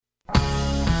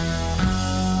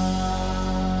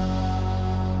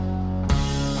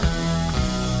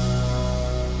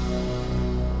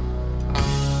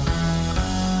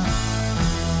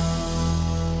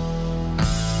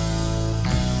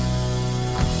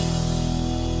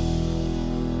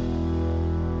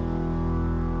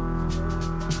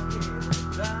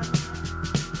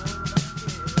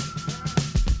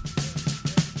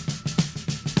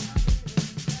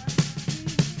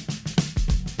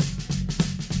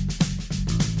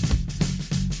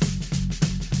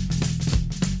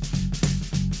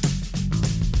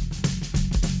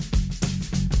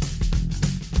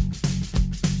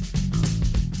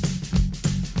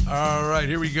right,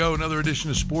 here we go. Another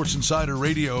edition of Sports Insider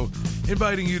Radio.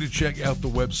 Inviting you to check out the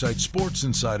website,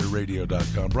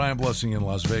 sportsinsiderradio.com. Brian Blessing in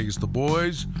Las Vegas. The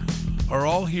boys are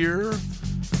all here.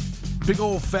 Big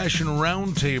old-fashioned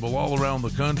round table all around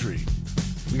the country.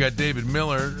 We got David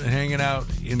Miller hanging out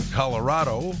in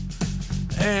Colorado.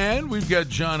 And we've got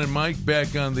John and Mike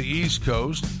back on the East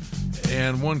Coast.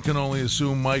 And one can only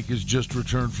assume Mike has just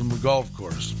returned from the golf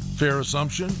course. Fair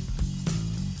assumption?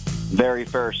 Very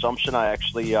fair assumption. I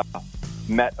actually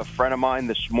met a friend of mine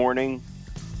this morning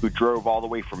who drove all the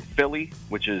way from Philly,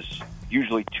 which is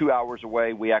usually 2 hours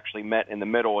away. We actually met in the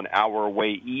middle, an hour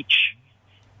away each,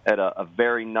 at a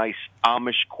very nice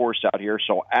Amish course out here.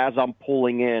 So as I'm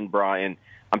pulling in, Brian,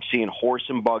 I'm seeing horse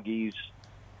and buggies,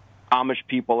 Amish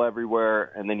people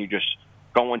everywhere, and then you just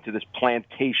go into this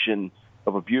plantation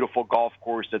of a beautiful golf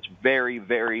course that's very,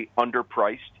 very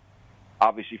underpriced,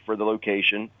 obviously for the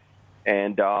location.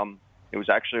 And it was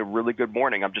actually a really good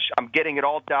morning. I'm getting it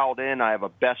all dialed in. I have a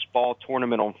best ball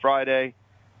tournament on Friday,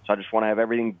 so I just want to have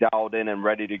everything dialed in and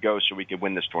ready to go so we can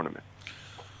win this tournament.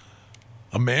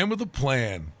 A man with a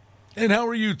plan. And how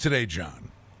are you today,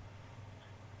 John?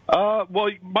 Well,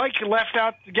 Mike left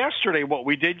out yesterday what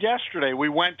we did yesterday. We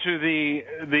went to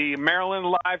the Maryland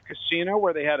Live Casino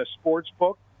where they had a sports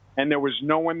book, and there was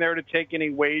no one there to take any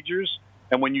wagers.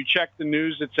 And when you check the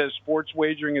news, it says sports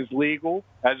wagering is legal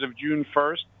as of June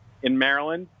 1st in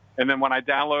Maryland. And then when I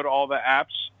download all the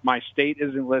apps, my state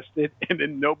isn't listed, and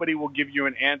then nobody will give you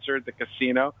an answer at the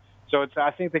casino. So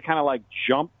I think they kind of like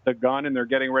jumped the gun, and they're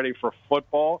getting ready for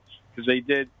football because they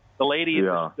did. The lady,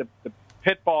 the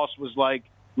pit boss was like,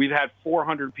 we've had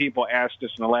 400 people ask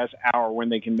us in the last hour when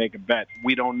they can make a bet.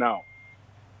 We don't know.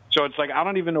 So it's like, I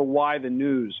don't even know why the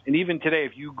news. And even today,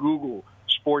 if you Google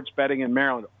sports betting in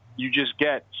Maryland, you just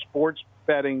get sports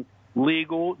betting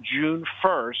legal June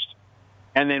 1st.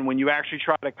 And then when you actually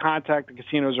try to contact the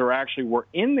casinos or actually were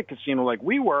in the casino like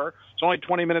we were, it's only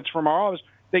 20 minutes from our office,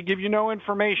 they give you no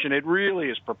information. It really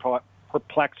is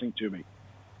perplexing to me.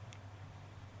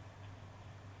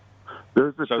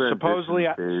 So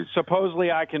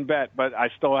supposedly I can bet, but I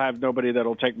still have nobody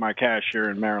that'll take my cash here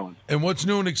in Maryland. And what's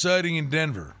new and exciting in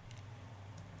Denver?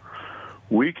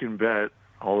 We can bet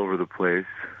all over the place.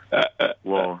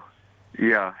 Well,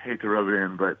 yeah, hate to rub it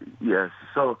in, but yes.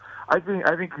 So I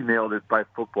think you nailed it. By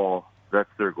football, that's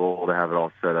their goal, to have it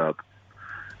all set up.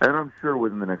 And I'm sure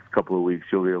within the next couple of weeks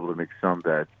you'll be able to make some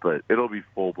bets, but it'll be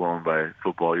full-blown by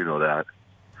football. You know that.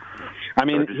 I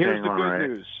mean, here's the good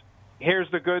news.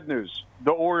 Here's the good news.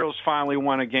 The Orioles finally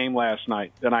won a game last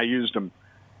night, and I used them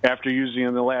after using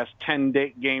them the last 10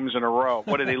 games in a row.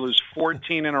 What did they lose,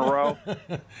 14 in a row?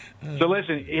 So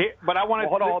listen, but I want to...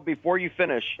 Hold on, before you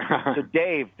finish. So,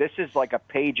 Dave, this is like a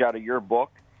page out of your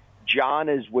book. John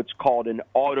is what's called an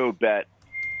auto bet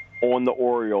on the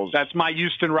Orioles. That's my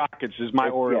Houston Rockets, is my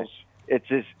Orioles. Yes.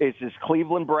 It's his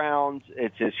Cleveland Browns.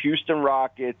 It's his Houston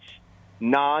Rockets.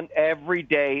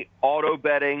 Non-everyday auto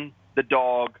betting the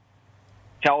dog.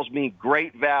 Tells me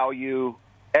great value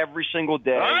every single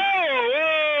day.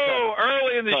 Oh,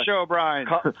 early in the show, Brian.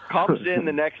 Comes in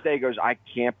the next day, goes, I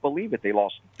can't believe it. They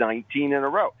lost 19 in a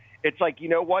row. It's like, you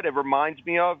know what it reminds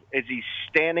me of is he's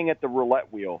standing at the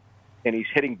roulette wheel, and he's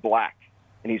hitting black.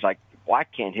 And he's like,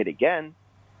 black can't hit again.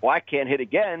 Black can't hit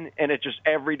again. And it's just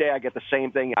every day I get the same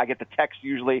thing. I get the text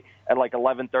usually at like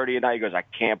 11:30 at night. He goes, I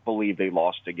can't believe they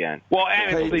lost again. Well,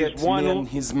 and it's one...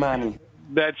 his money.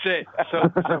 That's it. So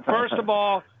first of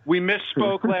all, we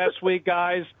misspoke last week,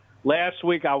 guys. Last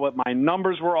week, my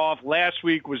numbers were off. Last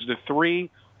week was the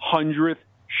 300th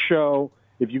show.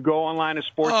 If you go online to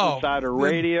Sports Insider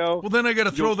Radio, well, then I got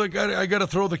to throw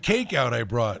the cake out I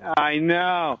brought. I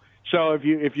know. So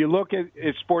if you look at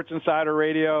Sports Insider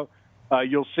Radio,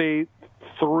 you'll see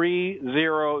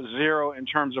 300 in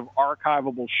terms of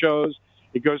archivable shows.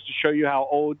 It goes to show you how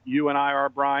old you and I are,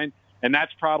 Brian. And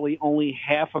that's probably only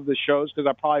half of the shows because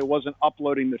I probably wasn't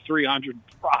uploading the 300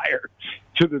 prior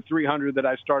to the 300 that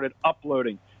I started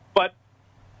uploading. But,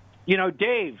 you know,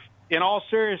 Dave, in all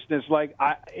seriousness,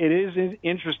 it is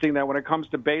interesting that when it comes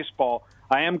to baseball,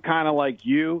 I am kind of like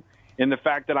you in the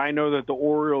fact that I know that the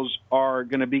Orioles are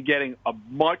going to be getting a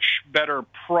much better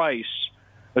price,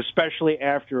 especially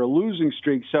after a losing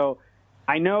streak. So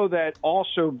I know that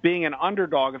also being an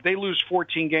underdog, if they lose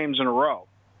 14 games in a row,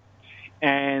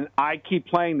 and I keep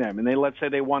playing them, and let's say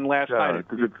they won last night.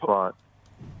 It's a good spot.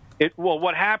 Well,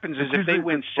 what happens is if they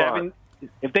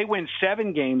win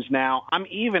 7 games now, I'm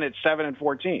even at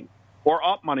 7-14, or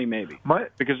up money maybe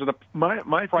because of the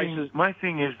prices. My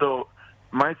thing is though,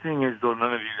 none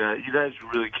of you guys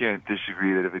really can't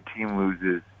disagree that if a team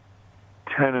loses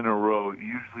 10 in a row,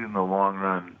 usually in the long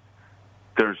run,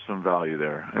 there's some value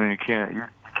there. I mean, you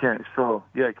can't can't fault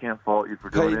you for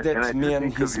doing it. Play that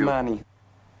man his money.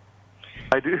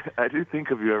 I do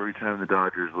think of you every time the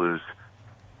Dodgers lose.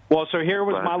 Well, so here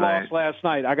was my loss last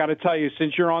night. I got to tell you,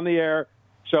 since you're on the air,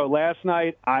 so last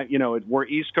night, we're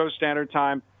East Coast Standard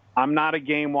Time. I'm not a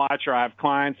game watcher. I have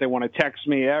clients. They want to text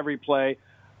me every play.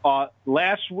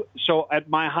 So at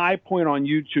my high point on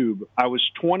YouTube, I was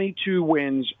 22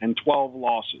 wins and 12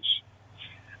 losses.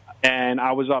 And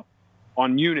I was up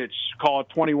on units, call it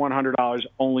 $2,100,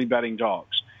 only betting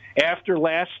dogs. After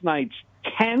last night's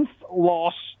 10th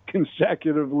loss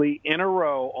consecutively in a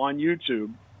row on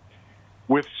YouTube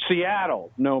with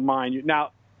Seattle, no mind you.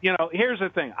 Now, here's the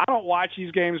thing. I don't watch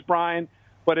these games, Brian,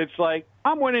 but it's like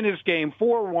I'm winning this game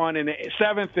 4-1 in the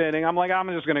seventh inning. I'm like, I'm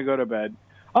just going to go to bed.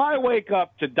 I wake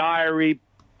up to diary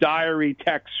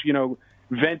texts,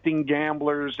 venting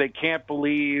gamblers. They can't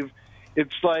believe.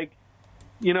 It's like,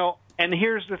 and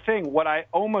here's the thing. What I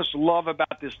almost love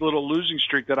about this little losing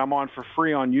streak that I'm on for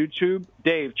free on YouTube,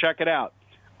 Dave, check it out.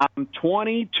 I'm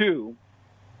 22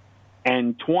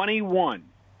 and 21,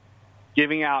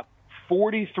 giving out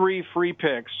 43 free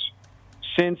picks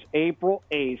since April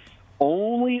 8th,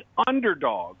 only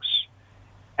underdogs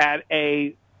at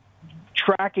a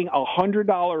tracking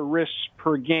 $100 risks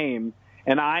per game,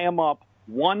 and I am up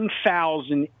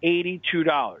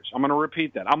 $1,082. I'm going to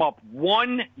repeat that. I'm up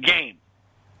one game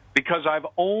because I've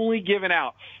only given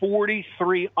out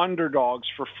 43 underdogs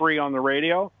for free on the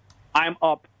radio. I'm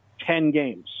up 10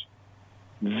 games.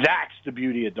 That's the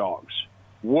beauty of dogs.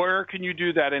 Where can you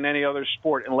do that in any other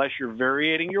sport unless you're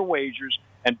varying your wagers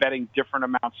and betting different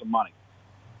amounts of money?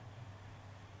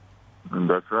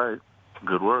 That's right.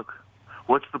 Good work.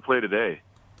 What's the play today?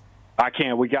 I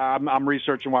can't. I'm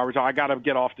researching while we're talking. I got to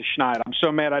get off the schneid. I'm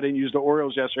so mad I didn't use the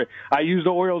Orioles yesterday. I use the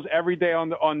Orioles every day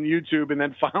on YouTube, and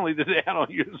then finally today I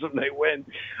don't use them. They win.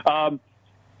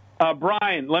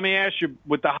 Brian, let me ask you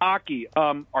with the hockey.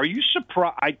 Are you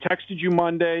surprised? I texted you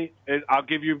Monday. I'll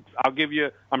give you.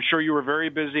 I'm sure you were very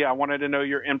busy. I wanted to know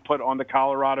your input on the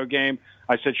Colorado game.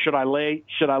 I said, should I lay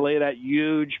that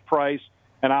huge price?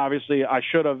 And obviously, I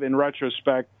should have in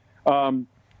retrospect. What's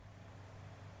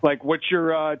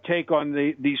your take on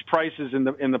these prices in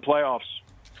the playoffs?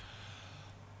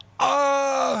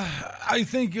 I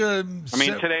think.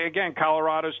 Today again,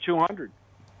 Colorado's 200.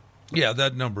 Yeah,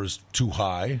 that number's too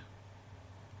high.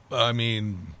 I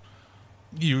mean,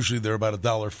 usually they're about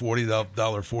 $1.40,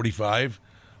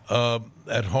 $1.45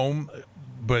 at home.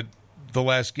 But the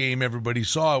last game everybody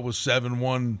saw was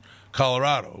 7-1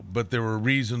 Colorado. But there were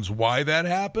reasons why that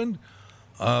happened.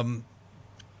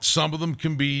 Some of them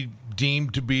can be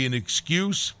deemed to be an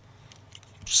excuse.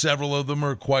 Several of them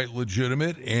are quite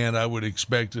legitimate, and I would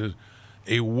expect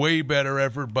a way better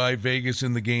effort by Vegas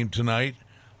in the game tonight.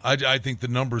 I think the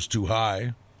number's too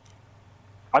high.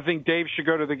 I think Dave should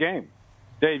go to the game.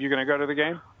 Dave, you going to go to the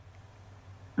game?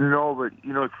 No, but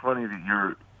it's funny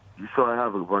that so I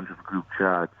have a bunch of group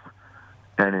chats,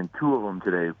 and in two of them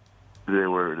today, they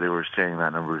were saying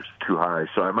that number is too high.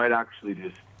 So I might actually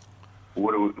just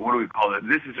what do we call it?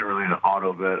 This isn't really an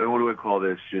auto bet. What do we call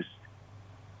this? Just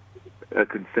a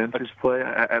consensus play?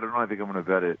 I don't know. I think I'm going to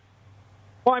bet it.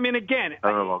 Well, again,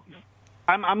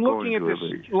 I'm looking at this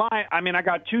line. I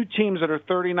got two teams that are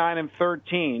 39 and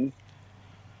 13,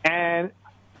 and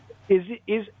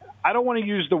is I don't want to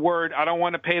use the word. I don't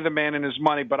want to pay the man in his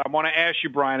money, but I want to ask you,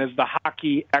 Brian, as the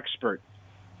hockey expert,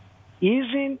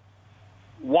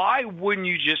 why wouldn't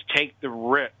you just take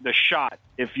the shot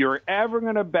if you're ever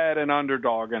going to bet an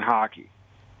underdog in hockey?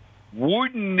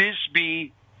 Wouldn't this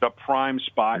be the prime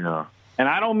spot? Yeah. And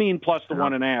I don't mean plus the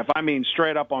 1.5. I mean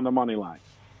straight up on the money line.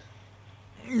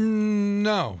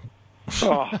 No.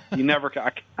 You never.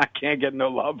 I can't get no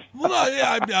love. Well,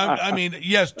 yeah,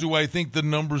 yes. Do I think the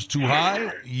number's too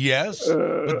high? Yes,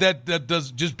 but that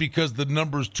does just because the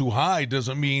number's too high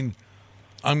doesn't mean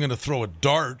I'm going to throw a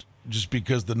dart just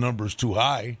because the number's too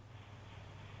high.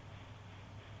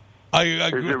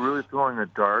 Is it really throwing a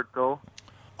dart though?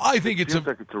 I think it's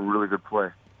a really good play.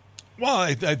 Well,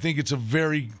 I think it's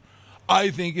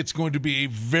going to be a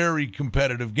very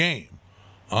competitive game.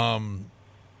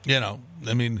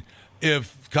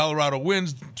 If Colorado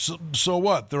wins, so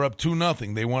what? They're up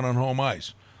 2-0. They won on home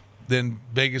ice. Then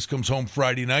Vegas comes home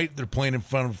Friday night. They're playing in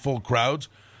front of full crowds.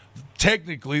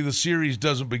 Technically, the series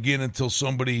doesn't begin until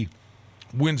somebody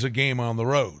wins a game on the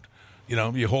road.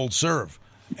 You hold serve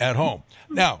at home.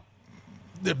 Now,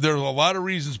 there are a lot of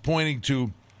reasons pointing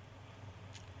to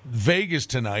Vegas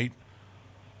tonight.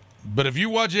 But if you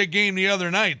watch that game the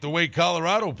other night, the way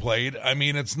Colorado played,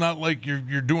 it's not like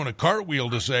you're doing a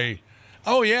cartwheel to say,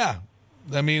 oh, yeah.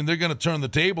 They're going to turn the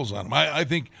tables on them. I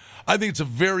think it's a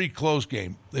very close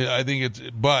game.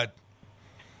 But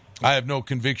I have no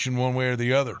conviction one way or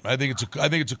the other. I think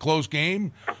it's a close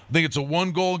game. I think it's a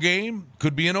 1-goal game.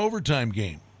 Could be an overtime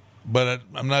game. But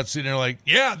I'm not sitting there like,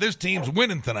 yeah, this team's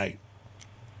winning tonight.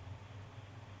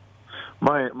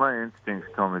 My instincts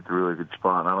tell me it's a really good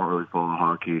spot. I don't really follow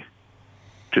hockey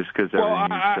just because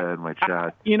everything you said in my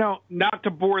chat. Not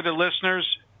to bore the listeners,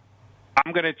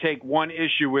 I'm going to take one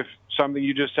issue with something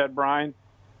you just said, Brian.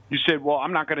 You said, well,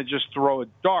 I'm not going to just throw a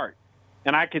dart.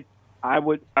 And I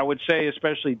would say,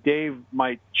 especially Dave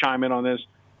might chime in on this,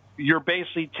 you're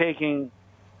basically taking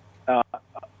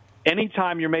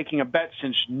anytime you're making a bet,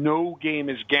 since no game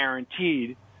is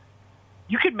guaranteed,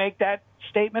 you could make that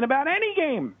statement about any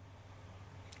game.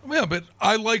 Yeah, but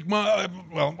I like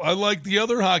the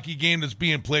other hockey game that's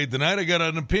being played tonight. I got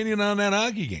an opinion on that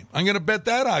hockey game. I'm going to bet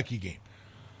that hockey game.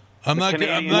 I'm not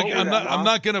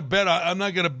going to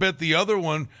bet the other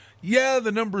one. Yeah,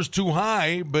 the number's too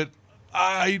high, but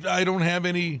I don't have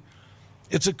any.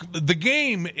 The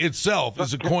game itself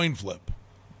is a coin flip.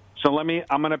 So I'm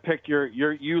going to pick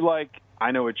you like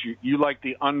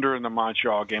the under in the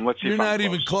Montreal game. Let's see. You're if I'm not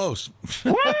even close.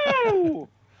 Woo!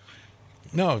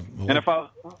 No. And if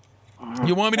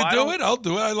you want me to do it? I'll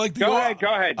do it. I like the Go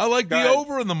ahead. I like the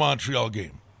over in the Montreal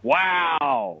game.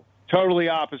 Wow. Totally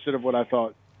opposite of what I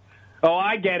thought. Oh,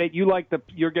 I get it.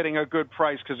 You're getting a good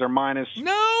price because they're minus.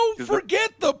 No,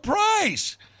 forget the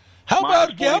price. How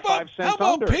about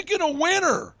picking a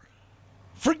winner?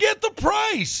 Forget the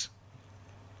price.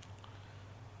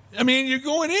 I mean, you're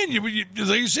going in. You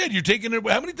like you said, you're taking it.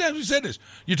 How many times have you said this?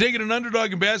 You're taking an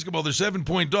underdog in basketball. They're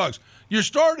 7-point dogs. You're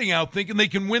starting out thinking they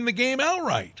can win the game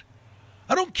outright.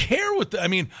 I don't care what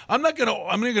I'm not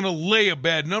gonna lay a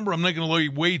bad number. I'm not gonna lay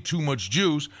way too much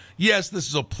juice. Yes, this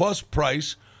is a plus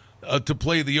price to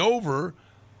play the over.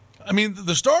 I mean,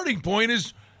 the starting point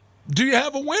is, do you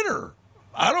have a winner?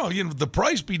 I don't know. The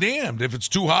price be damned. If it's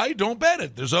too high, don't bet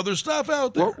it. There's other stuff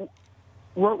out there.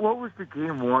 What was the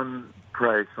game one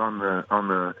price on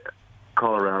the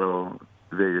Colorado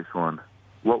Vegas one?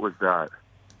 What was that?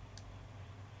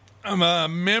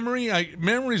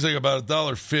 Memory's like about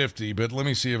 $1.50, but let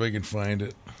me see if I can find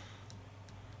it.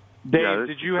 Dave,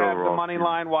 did you have the money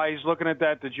line while he's looking at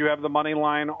that? Did you have the money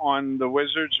line on the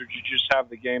Wizards, or did you just have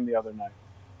the game the other night?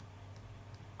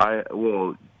 It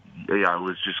was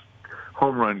just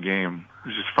home run game. It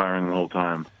was just firing the whole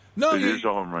time. No, it is a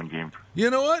home run game. You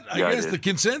know what? I guess the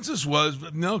consensus was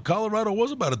Colorado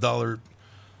was about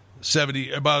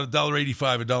 $1.70, about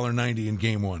 $1.85, $1.90 in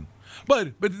game one.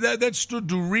 But that stood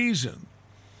to reason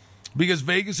because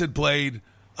Vegas had played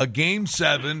a game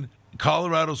 7.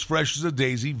 Colorado's fresh as a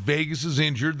daisy. Vegas is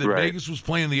injured. Then Vegas was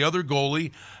playing the other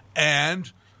goalie, and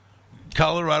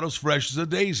Colorado's fresh as a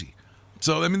daisy.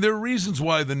 So, I mean, there are reasons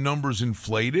why the number's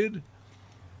inflated.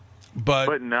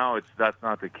 But now that's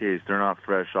not the case. They're not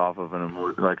fresh off of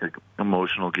an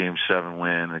emotional Game 7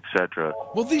 win, etc.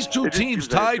 Well, these two teams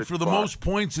tied for the most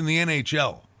points in the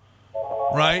NHL,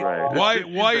 right?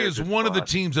 Why is one of the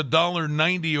teams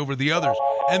 $1.90 over the others?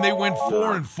 And they went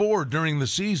 4-4 during the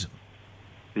season.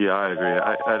 Yeah, I agree.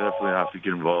 I definitely have to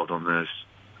get involved on this.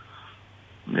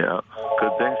 Yeah.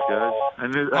 Good. Thanks,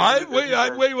 guys.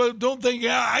 Wait. Well, don't think.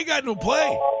 I got no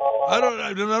play. I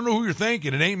don't know who you're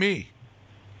thinking. It ain't me.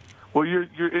 Well, you're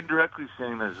indirectly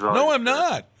saying this. No, I'm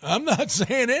not. I'm not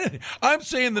saying anything. I'm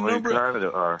saying the number.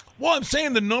 Well, I'm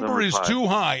saying the number is too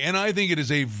high, and I think it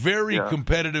is a very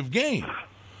competitive game.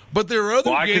 But there are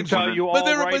other games. I can tell you all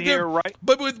right.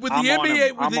 But with the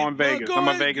NBA, I'm on Vegas. I'm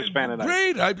a Vegas fan tonight.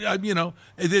 Great.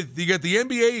 You got the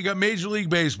NBA, you got Major League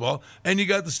Baseball, and you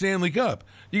got the Stanley Cup.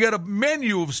 You got a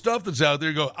menu of stuff that's out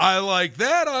there. You go, I like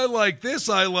that. I like this.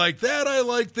 I like that. I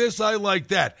like this. I like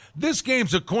that. This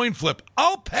game's a coin flip.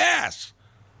 I'll pass.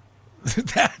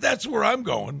 That's where I'm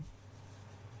going.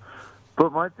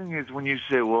 But my thing is, when you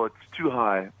say, well, it's too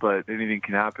high, but anything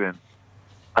can happen,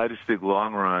 I just think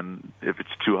long run, if it's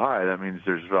too high, that means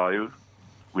there's value.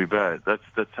 We bet. That's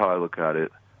how I look at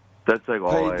it. That's like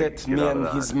all I get out of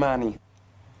that. His money.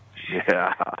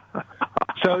 Yeah.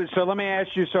 So let me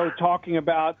ask you. So talking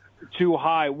about too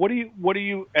high, what do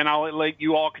you? And I'll let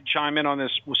you all can chime in on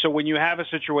this. So when you have a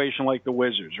situation like the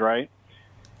Wizards, right,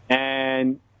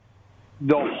 and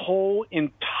the whole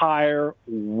entire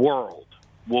world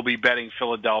will be betting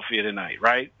Philadelphia tonight,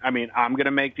 right? I mean, I'm going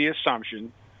to make the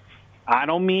assumption. I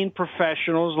don't mean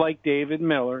professionals like David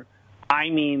Miller. I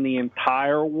mean the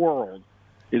entire world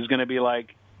is going to be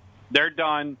like, they're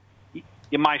done.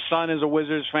 My son is a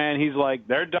Wizards fan. He's like,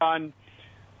 they're done.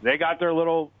 They got their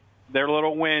little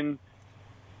win.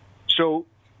 So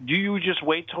do you just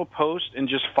wait till post and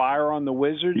just fire on the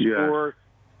Wizards? Yeah. Or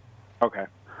okay.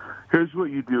 Here's what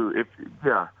you do.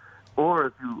 or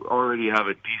if you already have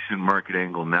a decent market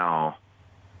angle now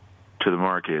to the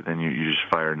market, then you just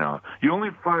fire now. You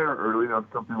only fire early on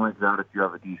something like that if you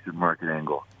have a decent market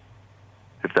angle,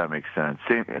 if that makes sense.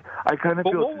 I kind of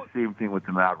feel it's the same thing with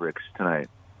the Mavericks tonight.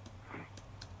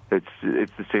 It's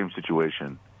the same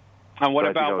situation. And what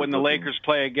about when the Lakers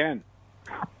play again?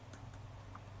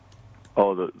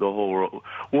 Oh, the whole world.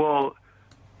 Well,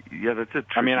 yeah, that's it.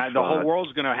 I mean, the whole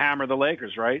world's going to hammer the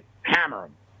Lakers, right? Hammer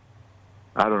them.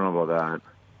 I don't know about that.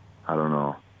 I don't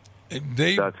know.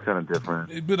 That's kind of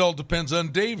different. It all depends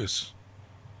on Davis.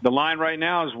 The line right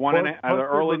now is 1.5. The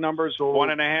early numbers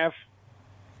 1.5.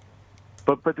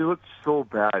 But they look so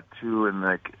bad too in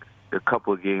like a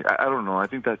couple of games. I don't know. I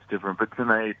think that's different. But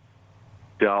tonight,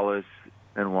 Dallas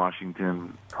and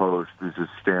Washington Post is a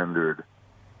standard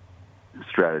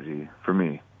strategy for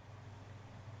me.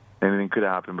 Anything could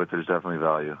happen, but there's definitely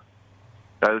value.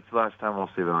 That's the last time I'll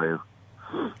say value.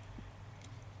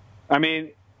 I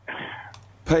mean,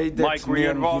 pay that Mike, were you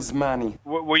involved? His money.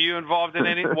 Were you involved in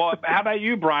any? Well, how about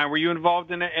you, Brian? Were you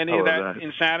involved in any of that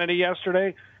insanity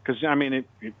yesterday? Because I mean,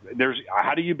 there's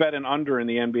how do you bet an under in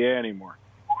the NBA anymore?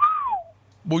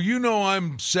 Well,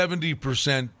 I'm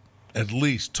 70% at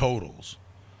least totals.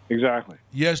 Exactly.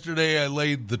 Yesterday, I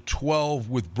laid the 12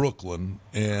 with Brooklyn,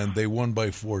 and they won by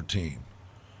 14.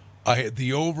 I had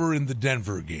the over in the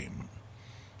Denver game.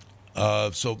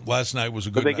 So last night was a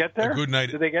good night. Did they get there? A good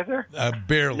night. Did they get there?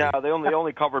 Barely. No, they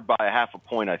only covered by a half a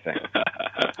point, I think.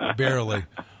 Barely.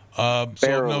 So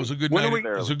no, it was a good night.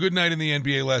 It was a good night in the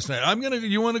NBA last night.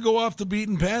 You want to go off the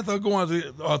beaten path? I'll go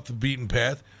off the beaten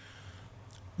path.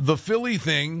 The Philly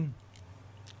thing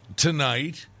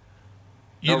tonight.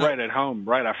 Right at home.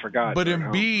 Right, I forgot. But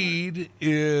Embiid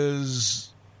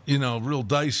is, real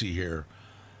dicey here.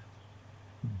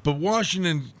 But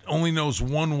Washington only knows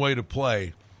one way to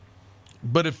play.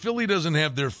 But if Philly doesn't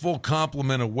have their full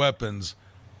complement of weapons,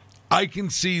 I can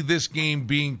see this game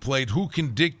being played. Who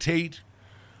can dictate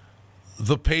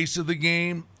the pace of the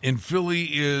game? And Philly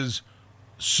is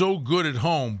so good at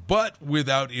home, but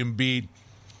without Embiid,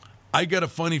 I got a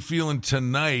funny feeling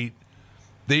tonight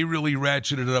they really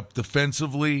ratcheted it up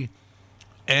defensively,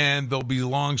 and there'll be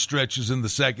long stretches in the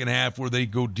second half where they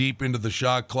go deep into the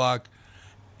shot clock.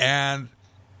 And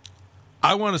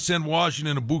I want to send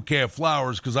Washington a bouquet of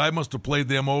flowers because I must have played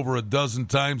them over a dozen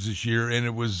times this year, and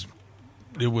it was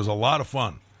a lot of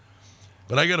fun.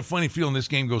 But I got a funny feeling this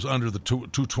game goes under the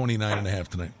 229.5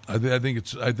 tonight.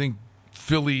 I think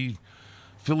Philly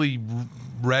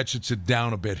ratchets it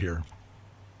down a bit here.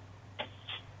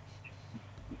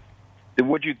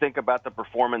 What did you think about the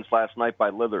performance last night by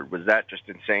Lillard? Was that just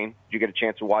insane? Did you get a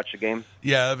chance to watch the game?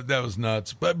 Yeah, that was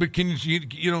nuts. But can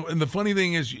you and the funny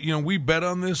thing is, we bet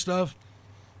on this stuff.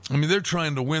 I mean, they're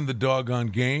trying to win the doggone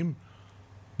game.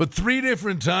 But 3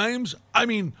 different times, I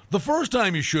mean, the first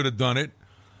time you should have done it,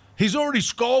 he's already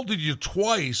scalded you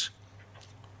twice.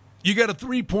 You got a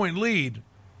 3-point lead.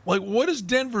 Like, what is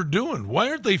Denver doing? Why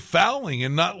aren't they fouling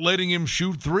and not letting him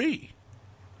shoot 3?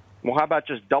 Well, how about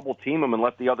just double team him and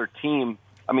let the other team,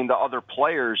 the other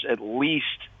players at least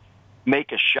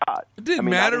make a shot? It didn't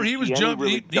matter. He was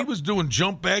he was doing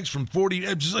jump bags from 40.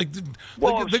 Just like, it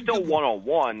was still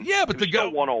 1-on-1. Yeah, but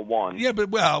still 1-on-1. Yeah,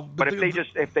 but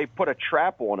if they put a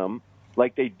trap on him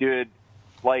like they did,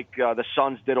 like the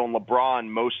Suns did on LeBron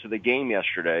most of the game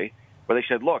yesterday, where they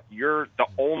said, "Look, you're the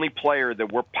only player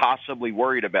that we're possibly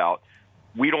worried about.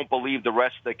 We don't believe the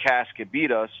rest of the cast could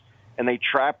beat us." And they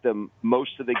trapped him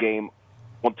most of the game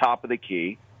on top of the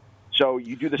key. So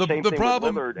you do the same thing with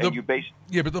Lillard, and you base.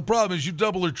 Yeah, but the problem is you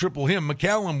double or triple him.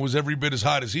 McCallum was every bit as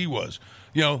hot as he was.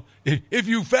 If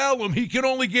you foul him, he can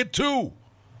only get 2.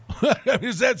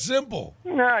 It's that simple.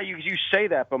 No, you say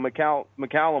that, but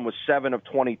McCallum was 7 of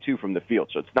 22 from the field,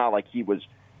 so it's not like he was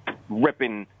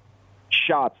ripping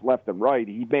shots left and right.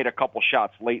 He made a couple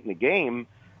shots late in the game,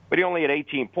 but he only had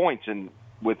 18 points and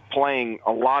with playing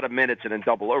a lot of minutes and in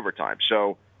double overtime.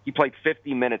 So he played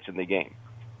 50 minutes in the game.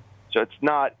 So it's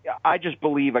not – I just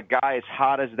believe a guy as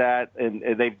hot as that, and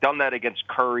they've done that against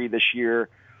Curry this year,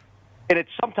 and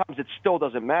sometimes it still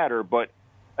doesn't matter. But,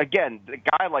 again, a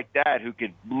guy like that who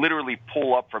could literally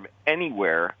pull up from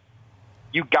anywhere,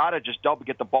 you got to just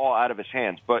get the ball out of his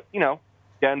hands. But,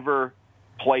 Denver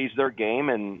plays their game,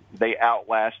 and they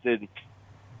outlasted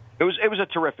 – it was a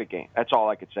terrific game. That's all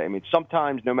I could say. I mean,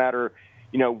 sometimes no matter –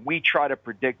 we try to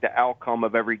predict the outcome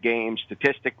of every game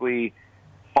statistically,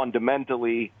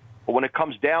 fundamentally, but when it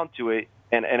comes down to it,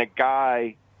 and a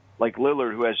guy like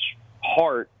Lillard who has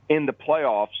heart in the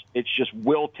playoffs, it's just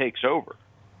will takes over.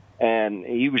 And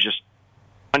he was just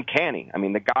uncanny. I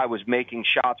mean, the guy was making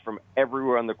shots from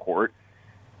everywhere on the court.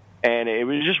 And it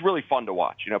was just really fun to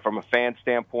watch. From a fan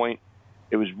standpoint,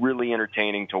 it was really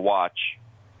entertaining to watch,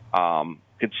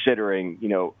 considering,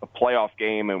 a playoff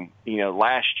game. And,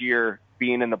 last year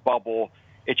being in the bubble,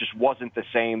 it just wasn't the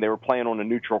same. They were playing on a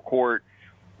neutral court.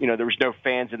 There was no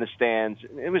fans in the stands.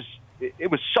 It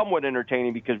was somewhat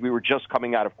entertaining because we were just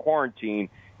coming out of quarantine.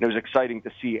 And it was exciting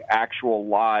to see actual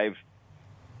live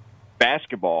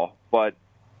basketball. But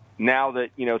now that,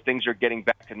 things are getting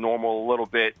back to normal a little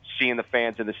bit, seeing the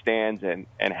fans in the stands and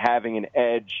having an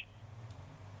edge,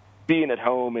 being at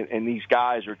home, and these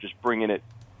guys are just bringing it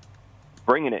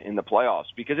in the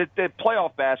playoffs, because the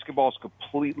playoff basketball is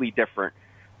completely different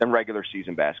than regular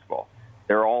season basketball.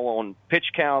 They're all on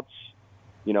pitch counts,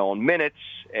 on minutes,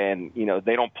 and,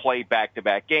 they don't play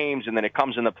back-to-back games, and then it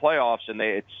comes in the playoffs, and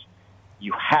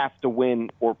you have to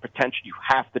win, or potentially you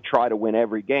have to try to win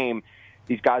every game.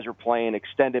 These guys are playing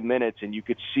extended minutes, and you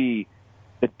could see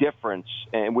the difference,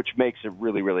 and which makes it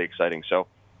really, really exciting. So,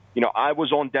 I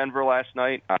was on Denver last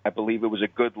night. I believe it was a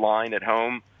good line at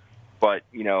home, but,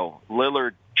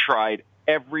 Lillard tried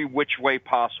every which way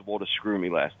possible to screw me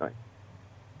last night.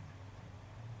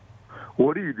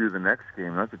 What do you do the next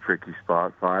game? That's a tricky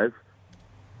spot, 5.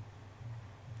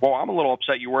 Well, I'm a little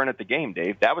upset you weren't at the game,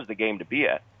 Dave. That was the game to be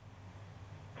at.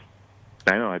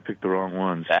 I know, I picked the wrong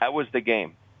ones. That was the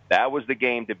game. That was the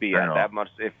game to be at.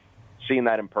 If seeing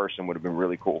that in person would have been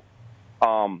really cool.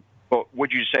 But what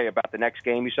did you say about the next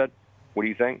game, you said? What do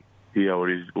you think? Yeah, what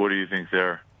do you think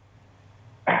there?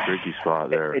 Tricky spot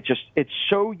there. It's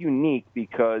so unique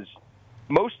because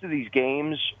most of these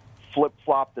games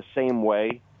flip-flop the same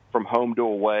way from home to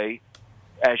away,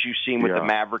 as you've seen with the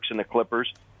Mavericks and the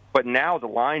Clippers. But now the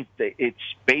line, it's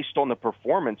based on the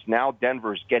performance. Now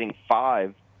Denver's getting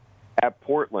 5 at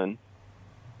Portland,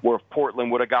 where if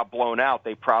Portland would have got blown out,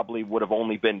 they probably would have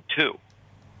only been 2.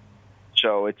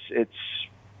 So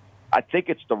I think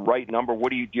it's the right number.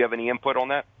 Do you have any input on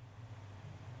that?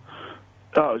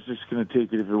 I was just going to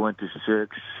take it if it went to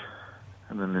 6,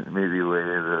 and then maybe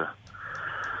if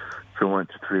it went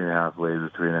to 3.5, lay the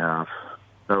 3.5.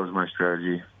 That was my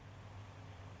strategy.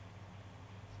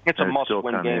 It's a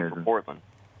must-win game for Portland.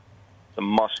 It's a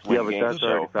must-win game. Yeah, but that's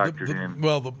already factored in.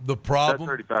 Well, the problem... That's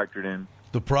already factored in.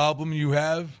 The problem you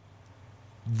have,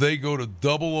 they go to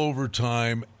double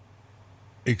overtime,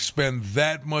 expend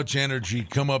that much energy,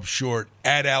 come up short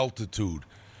at altitude,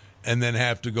 and then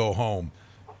have to go home.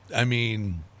 I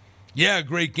mean, yeah,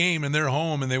 great game, and they're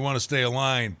home, and they want to stay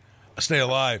alive.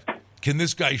 Can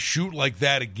this guy shoot like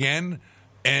that again?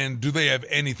 And do they have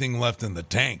anything left in the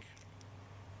tank?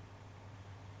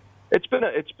 It's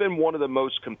been one of the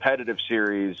most competitive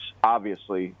series,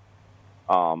 obviously,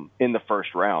 in the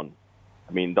first round.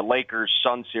 I mean, the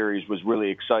Lakers-Sun series was really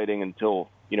exciting until,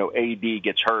 AD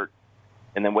gets hurt.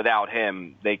 And then without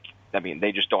him, they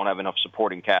just don't have enough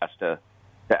supporting cast to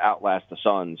outlast the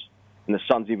Suns. And the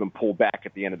Suns even pulled back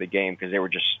at the end of the game because they were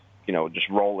just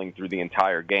rolling through the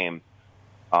entire game.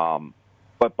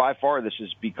 But by far, this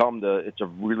has become it's a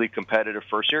really competitive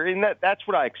first series. And that's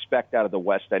what I expect out of the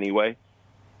West anyway.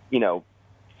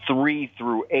 3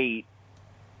 through 8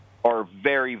 are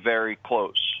very, very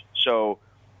close. So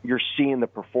you're seeing the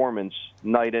performance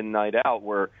night in, night out,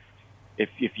 where if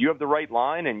you have the right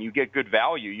line and you get good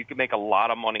value, you can make a lot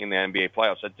of money in the NBA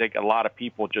playoffs. I think a lot of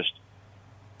people just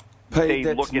they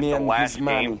look at the last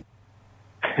game.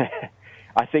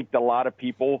 I think a lot of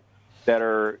people that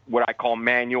are what I call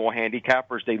manual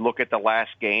handicappers, they look at the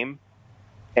last game,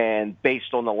 and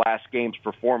based on the last game's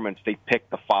performance, they pick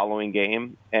the following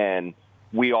game. And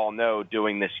we all know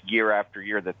doing this year after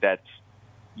year that's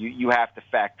you have to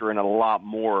factor in a lot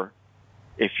more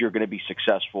if you're going to be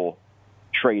successful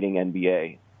trading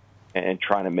NBA and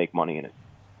trying to make money in it.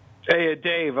 Hey,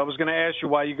 Dave, I was going to ask you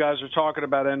why you guys are talking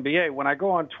about NBA. When I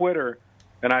go on Twitter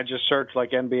and I just search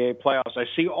like NBA playoffs, I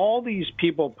see all these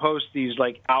people post these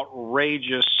like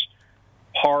outrageous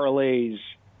parlays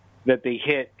that they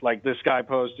hit. Like this guy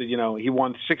posted, he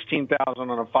won $16,000 on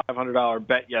a $500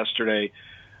 bet yesterday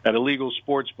at a legal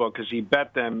sports book because he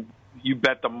bet them. You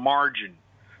bet the margin,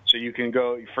 so you can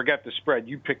go. Forget the spread.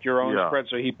 You pick your own spread.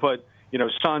 So he put,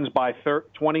 Suns by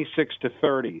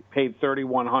 26-30, paid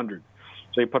 $3,100.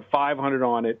 So he put $500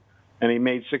 on it, and he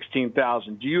made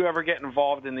 $16,000. Do you ever get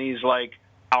involved in these like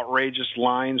outrageous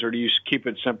lines, or do you keep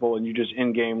it simple and you just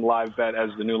in-game live bet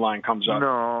as the new line comes up?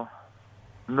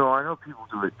 No, I know people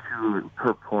do it too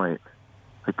per point.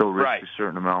 Like they'll risk a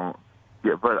certain amount.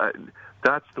 Yeah, but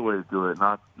that's the way to do it.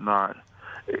 Not.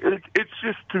 It's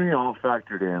just to me all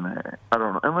factored in. I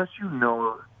don't know, unless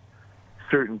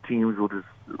certain teams will just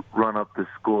run up the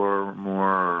score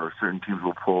more, or certain teams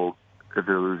will pull. If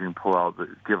they're losing, pull out, but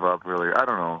give up, really. I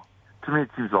don't know. To me, it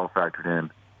seems all factored in.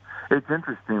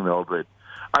 interesting though, but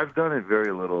I've done it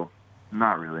very little.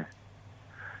 Not really.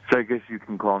 So I guess you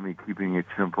can call me keeping it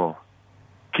simple.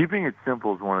 Keeping it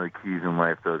simple is one of the keys in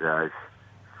life, though, guys.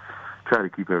 Try to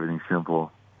keep everything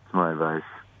simple. It's my advice.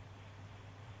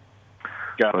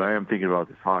 But I am thinking about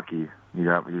this hockey. You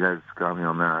guys got me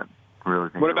on that. Really.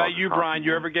 What about you, Brian?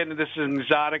 You ever get into this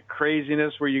exotic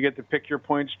craziness where you get to pick your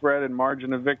point spread and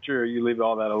margin of victory, or you leave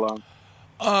all that alone?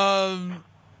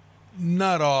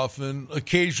 Not often.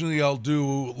 Occasionally, I'll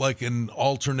do like an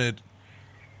alternate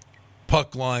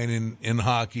puck line in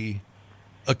hockey.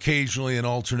 Occasionally, an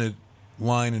alternate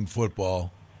line in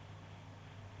football,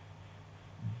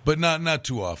 but not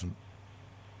too often.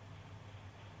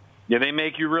 Yeah, they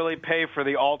make you really pay for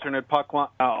the alternate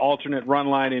alternate run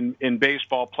line in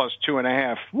baseball plus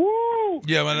 2.5. Woo!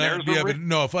 Yeah, but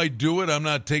no. If I do it, I'm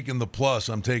not taking the plus.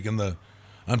 I'm taking the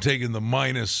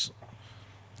minus.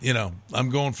 You know, I'm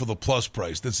going for the plus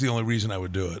price. That's the only reason I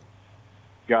would do it.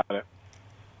 Got it.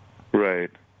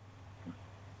 Right.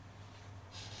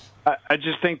 I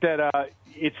just think that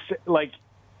it's like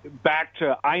back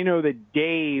to, I know that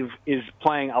Dave is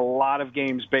playing a lot of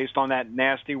games based on that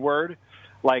nasty word,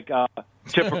 like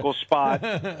typical spot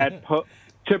at post,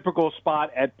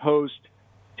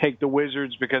 take the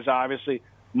Wizards, because obviously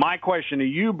my question to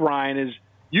you, Brian, is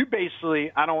you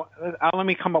basically, let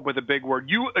me come up with a big word.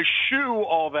 You eschew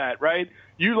all that, right?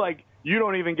 You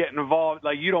don't even get involved.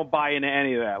 Like, you don't buy into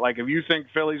any of that. Like, if you think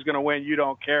Philly's going to win, you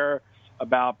don't care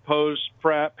about post,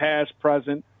 past,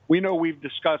 present. We know we've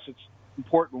discussed it's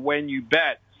important when you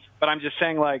bet, but I'm just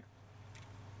saying, like,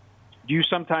 do you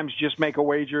sometimes just make a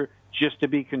wager just to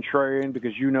be contrarian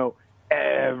because you know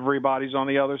everybody's on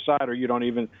the other side, or you don't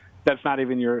even, that's not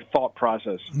even your thought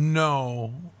process?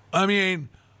 No. I mean,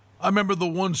 I remember the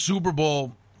one Super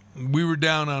Bowl, we were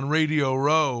down on Radio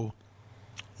Row.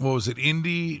 What was it,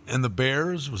 Indy and the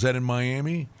Bears? Was that in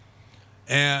Miami?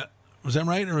 And was that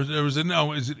right? Or was it,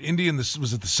 no, is it Indy and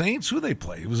was it the Saints? Who they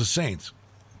play? It was the Saints.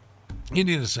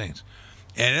 Indy and the Saints.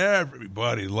 And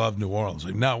everybody loved New Orleans.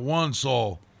 Like, not one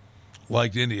soul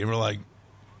liked Indy. And we're like,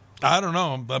 I don't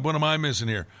know. What am I missing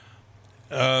here?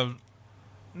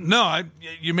 No,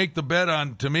 you make the bet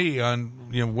on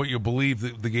what you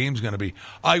believe the game's going to be.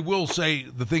 I will say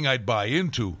the thing I'd buy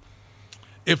into,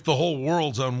 if the whole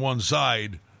world's on one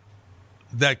side,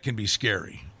 that can be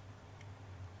scary.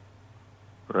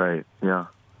 Right, yeah.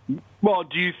 Well,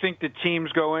 do you think the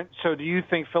teams go in? So do you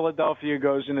think Philadelphia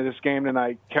goes into this game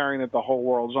tonight carrying that the whole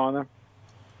world's on them?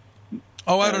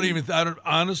 Oh,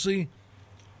 honestly,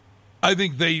 I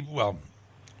think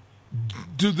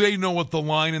do they know what the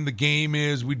line in the game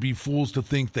is? We'd be fools to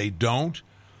think they don't.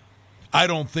 I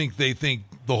don't think they think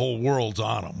the whole world's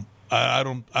on them. I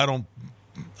don't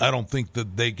think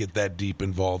that they get that deep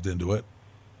involved into it.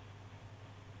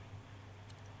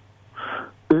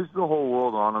 Is the whole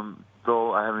world on them,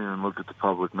 though? I haven't even looked at the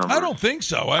public numbers. I don't think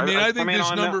so. I think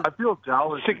this number... I feel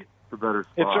Dallas is the better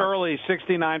spot. It's early,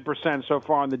 69% so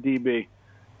far on the DB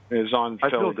is on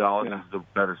Philly. I feel Dallas is the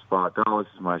better spot. Dallas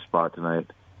is my spot tonight.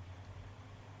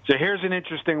 So here's an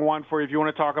interesting one for you if you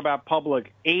want to talk about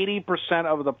public. 80%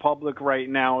 of the public right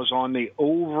now is on the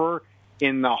over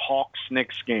in the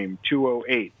Hawks-Knicks game,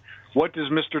 208. What does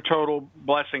Mr. Total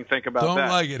Blessing think about that? Don't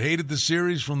like it. Hated the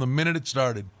series from the minute it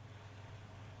started.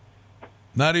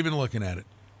 Not even looking at it.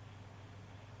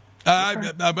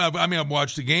 I've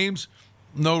watched the games.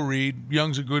 No read.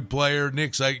 Young's a good player.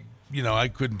 Knicks, I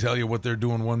couldn't tell you what they're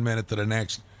doing 1 minute to the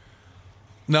next.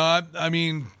 No, I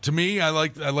mean, to me, I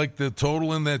like the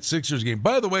total in that Sixers game.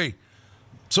 By the way,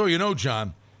 so you know,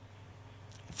 John,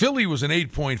 Philly was an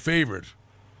 8-point favorite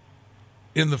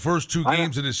in the first two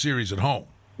games of this series at home.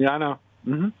 Yeah, I know.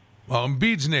 Mm-hmm. Well,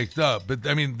 Embiid's nicked up, but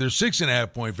I mean, they're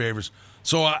 6.5-point favorites.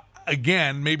 So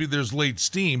again, maybe there's late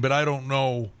steam, but I don't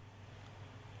know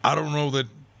that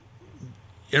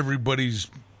everybody's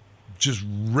just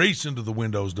racing to the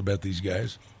windows to bet these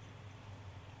guys.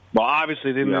 Well,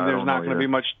 obviously, there's not going to be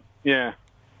much. Yeah.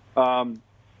 You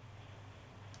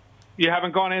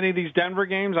haven't gone to any of these Denver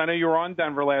games? I know you were on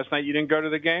Denver last night. You didn't go to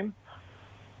the game?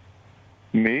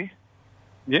 Me?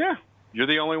 Yeah. You're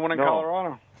the only one in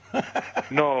Colorado.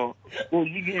 No. Well,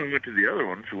 you went to the other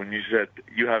ones. When you said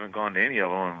you haven't gone to any of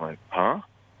them, I'm like, huh?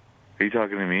 Are you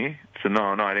talking to me? So, no,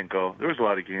 I didn't go. There was a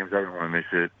lot of games. I didn't want to miss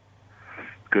it.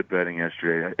 Good betting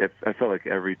yesterday. I felt like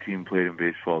every team played in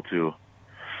baseball, too.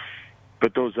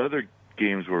 But those other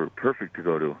games were perfect to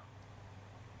go to.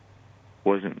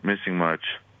 Wasn't missing much.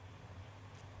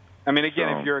 I mean,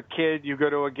 again, if you're a kid, you go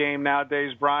to a game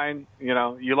nowadays, Brian. You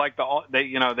know, you like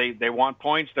they want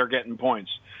points, they're getting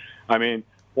points. I mean,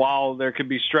 while there could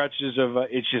be stretches of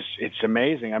it's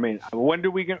amazing. I mean, when do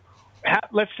we get?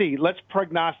 let's see. Let's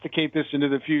prognosticate this into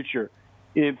the future.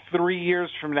 In 3 years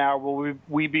from now, will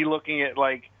we be looking at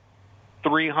like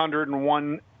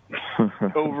 301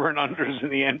 over and unders in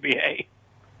the NBA?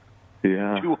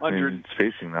 Yeah, 200. it's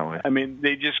facing that way. I mean,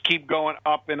 they just keep going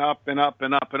up and up and up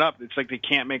and up and up. It's like they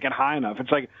can't make it high enough.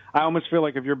 It's like I almost feel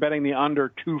like if you're betting the under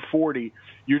 240,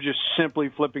 you're just simply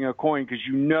flipping a coin because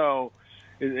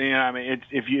I mean,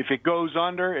 if it goes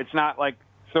under, it's not like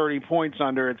 30 points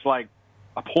under. It's like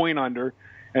a point under,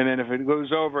 and then if it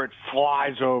goes over, it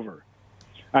flies over.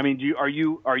 I mean, are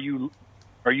you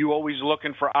always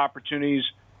looking for opportunities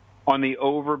on the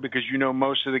over because you know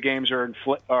most of the games are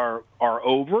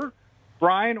over,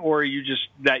 Brian, or are you just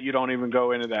that you don't even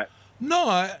go into that? No.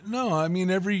 I mean,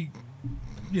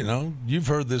 you've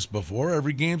heard this before.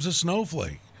 Every game's a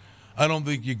snowflake. I don't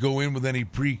think you go in with any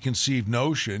preconceived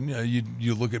notion.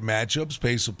 You look at matchups,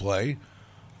 pace of play,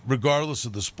 regardless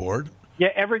of the sport. Yeah,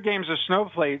 every game's a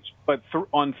snowflake, but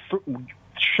on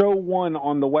show one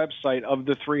on the website of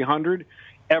the 300,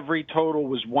 every total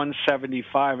was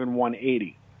 175 and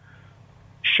 180.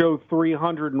 Show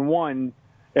 301,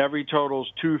 every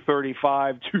total's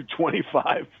 235,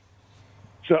 225.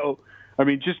 So, I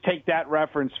mean, just take that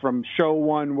reference from show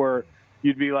one where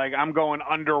you'd be like, I'm going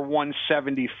under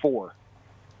 174.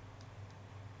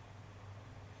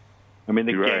 I mean,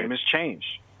 the game has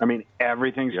changed. I mean,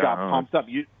 everything's got pumped up.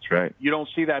 That's right. You don't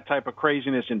see that type of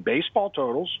craziness in baseball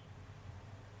totals.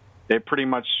 They pretty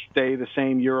much stay the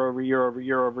same year over year over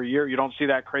year over year. You don't see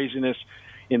that craziness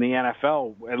in the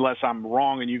NFL, unless I'm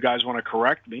wrong and you guys want to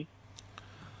correct me.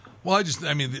 Well,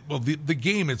 the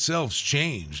game itself's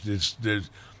changed. It's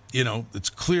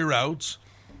clear outs.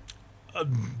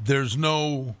 There's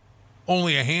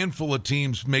only a handful of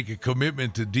teams make a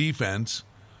commitment to defense.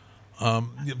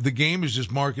 The game is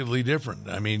just markedly different.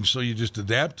 I mean, so you just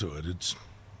adapt to it.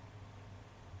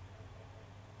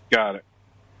 Got it.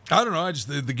 I don't know.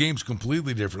 The game's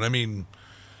completely different. I mean,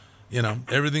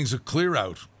 everything's a clear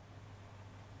out.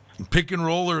 Pick and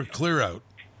roll or a clear out.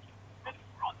 We're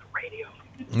on the radio.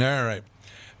 All right.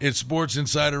 It's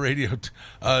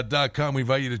SportsInsiderRadio.com. We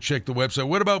invite you to check the website.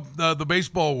 What about the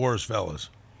baseball wars, fellas?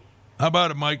 How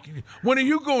about it, Mike? When are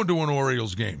you going to an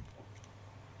Orioles game?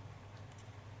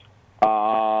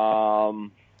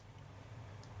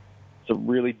 It's a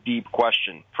really deep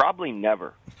question. Probably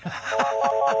never.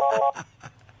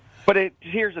 But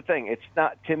here's the thing. It's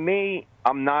not, to me,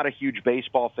 I'm not a huge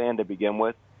baseball fan to begin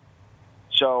with.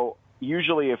 So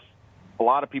usually if a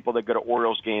lot of people that go to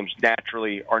Orioles games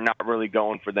naturally are not really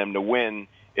going for them to win,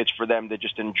 it's for them to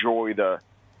just enjoy the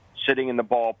sitting in the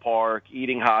ballpark,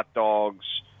 eating hot dogs.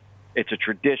 It's a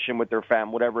tradition with their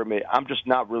family, whatever it may be. I'm just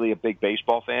not really a big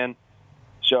baseball fan.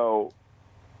 So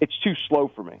it's too slow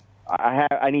for me.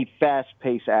 I need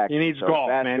fast-paced action. He needs golf,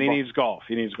 man. He needs golf.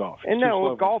 And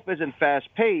no, golf isn't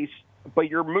fast-paced, but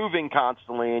you're moving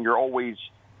constantly, and you're always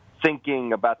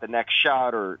thinking about the next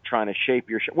shot or trying to shape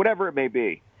your shot, whatever it may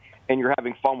be. And you're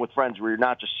having fun with friends where you're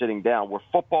not just sitting down. We're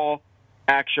football,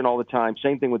 action all the time.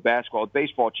 Same thing with basketball. With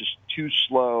baseball, it's just too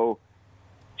slow.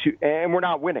 And we're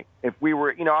not winning. If we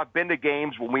were, I've been to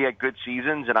games when we had good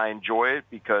seasons, and I enjoy it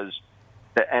because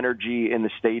the energy in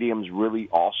the stadium is really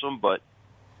awesome, but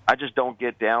I just don't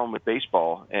get down with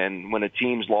baseball. And when a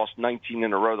team's lost 19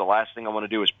 in a row, the last thing I want to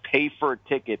do is pay for a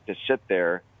ticket to sit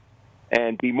there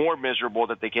and be more miserable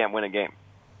that they can't win a game.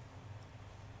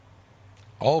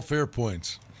 All fair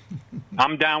points.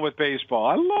 I'm down with baseball.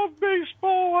 I love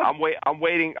baseball. I'm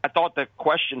waiting. I thought the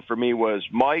question for me was,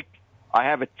 Mike, I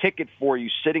have a ticket for you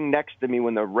sitting next to me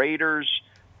when the Raiders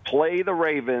play the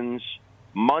Ravens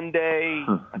Monday.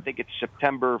 I think it's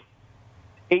September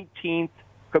 18th.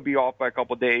 Could be off by a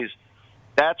couple of days.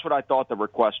 That's what I thought the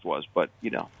request was. But,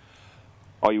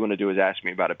 all you want to do is ask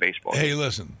me about a baseball game. Hey,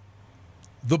 listen,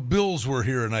 the Bills were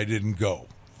here and I didn't go.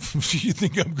 Do you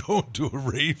think I'm going to a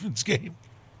Ravens game?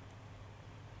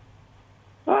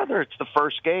 Whether it's the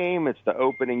first game, it's the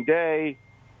opening day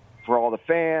for all the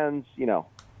fans,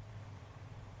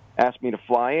 ask me to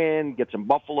fly in, get some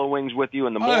buffalo wings with you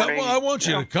in the morning. I want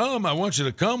you to come.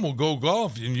 We'll go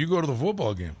golf, and you go to the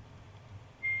football game.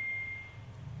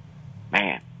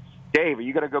 Man, Dave, are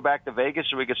you going to go back to Vegas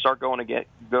so we can start going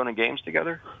to games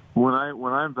together? When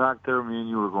I'm back there, me and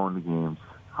you are going to games.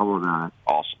 How about that?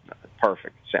 Awesome.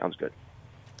 Perfect. Sounds good.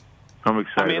 I'm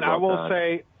excited about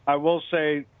that. I will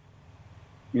say,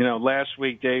 last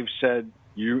week Dave said,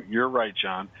 you're right,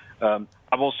 John.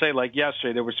 I will say, like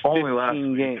yesterday, there was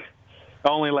 15 games.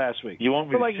 Only last week. You won't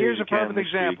be. But here's a perfect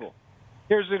example.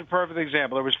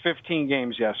 There was 15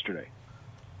 games yesterday.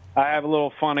 I have a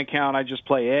little fun account. I just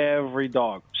play every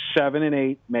dog. 7 and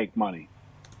 8 make money.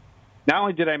 Not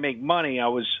only did I make money, I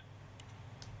was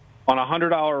on a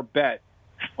 $100 bet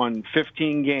on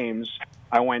 15 games,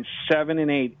 I went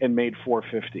 7-8 and made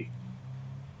 $450.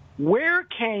 Where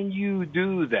can you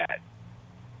do that?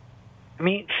 I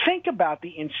mean, think about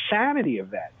the insanity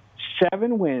of that.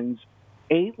 7 wins,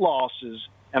 8 losses,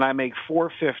 and I make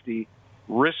 $450,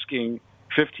 risking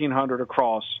 $1,500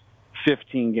 across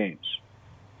 15 games.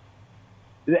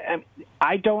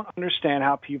 I don't understand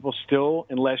how people still,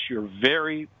 unless you're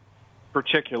very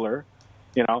particular,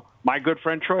 my good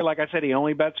friend Troy, like I said, he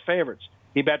only bets favorites.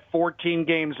 He bet 14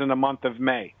 games in the month of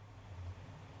May.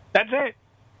 That's it.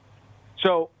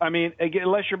 So, I mean, again,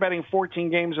 unless you're betting 14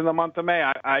 games in the month of May,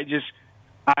 have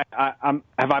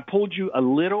I pulled you a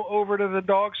little over to the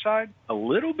dog side? A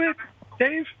little bit,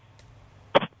 Dave?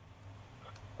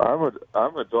 I'm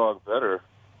a dog better.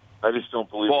 I just don't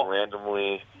believe in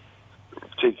randomly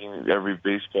taking every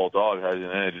baseball dog has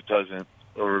an edge. It doesn't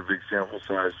over a big sample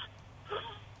size.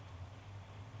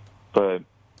 But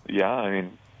yeah, I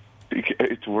mean,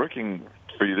 it's working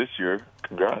for you this year.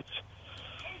 Congrats.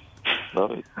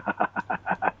 Love it.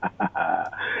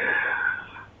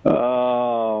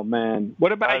 Oh man,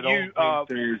 what about you?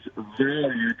 There's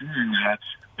value doing that.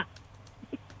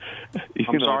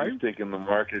 I'm sorry? Just taking the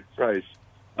market price.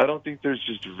 I don't think there's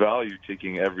just value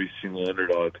taking every single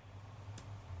underdog.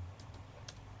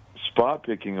 Spot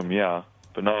picking them, yeah,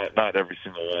 but not every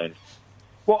single one.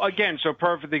 Well, again, so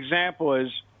perfect example is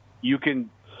you can.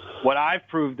 What I've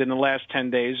proved in the last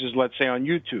 10 days is, let's say on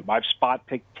YouTube, I've spot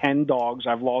picked 10 dogs.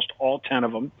 I've lost all 10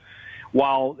 of them,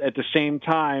 while at the same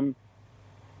time,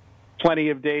 plenty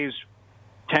of days,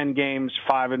 10 games,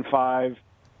 5-5,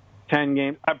 10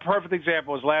 games. A perfect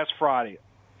example is last Friday,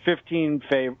 15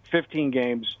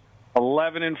 games,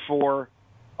 11-4,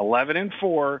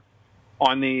 11-4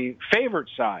 on the favorite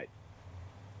side.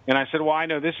 And I said, well, I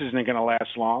know this isn't going to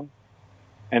last long.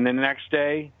 And then the next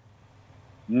day,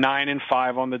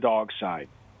 9-5 on the dog side.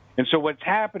 And so what's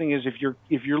happening is if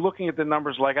you're looking at the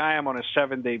numbers like I am on a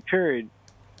 7-day period,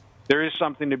 there is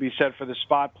something to be said for the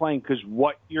spot playing, because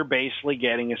what you're basically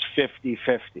getting is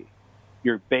 50-50.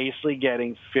 You're basically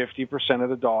getting 50% of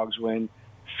the dogs win,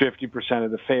 50%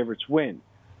 of the favorites win.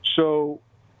 So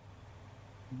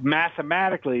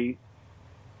mathematically,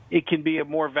 it can be a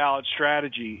more valid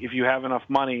strategy if you have enough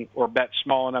money or bet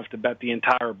small enough to bet the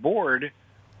entire board,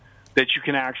 that you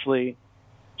can actually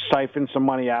siphon some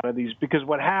money out of these. Because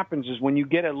what happens is when you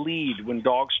get a lead, when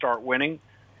dogs start winning,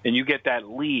 and you get that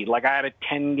lead, like I had a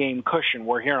 10-game cushion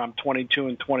where here I'm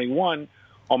 22-21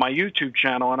 on my YouTube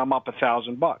channel, and I'm up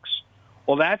 $1,000.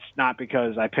 Well, that's not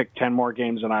because I picked 10 more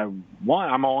games than I won.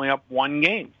 I'm only up 1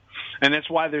 game. And that's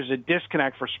why there's a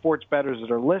disconnect for sports bettors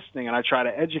that are listening, and I try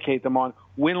to educate them on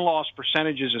win-loss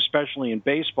percentages, especially in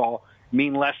baseball,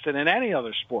 mean less than in any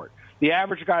other sport. The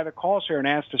average guy that calls here and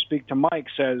asks to speak to Mike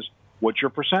says, what's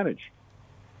your percentage?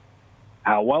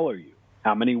 How well are you?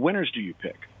 How many winners do you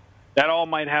pick? That all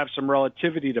might have some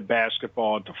relativity to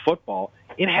basketball and to football.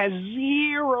 It has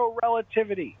zero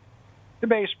relativity to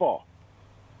baseball.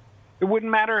 It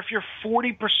wouldn't matter if you're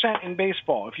 40% in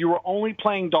baseball. If you were only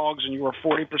playing dogs and you were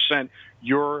 40%,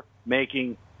 you're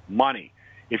making money.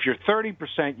 If you're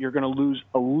 30%, you're going to lose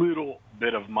a little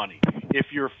bit of money.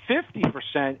 If you're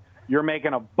 50%, you're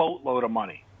making a boatload of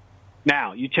money.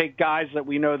 Now, you take guys that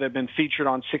we know that have been featured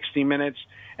on 60 Minutes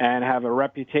and have a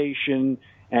reputation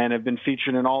and have been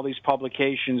featured in all these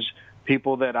publications,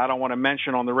 people that I don't want to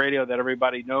mention on the radio that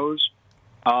everybody knows,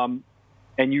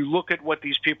 and you look at what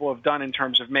these people have done in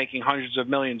terms of making hundreds of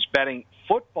millions betting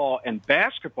football and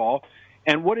basketball,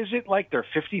 and what is it like? They're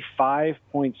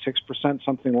 55.6%,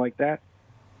 something like that.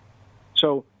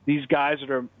 So these guys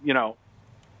that are,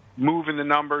 moving the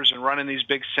numbers and running these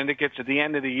big syndicates at the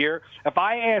end of the year, if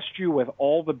I asked you with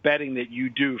all the betting that you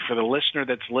do for the listener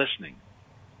that's listening,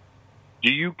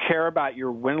 do you care about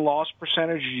your win-loss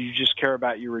percentage, or do you just care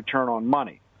about your return on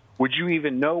money? Would you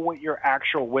even know what your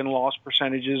actual win-loss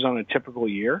percentage is on a typical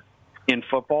year in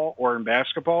football or in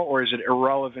basketball, or is it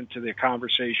irrelevant to the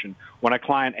conversation when a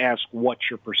client asks, what's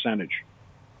your percentage?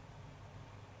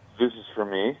 This is for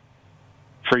me?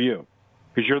 For you,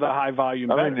 because you're the high-volume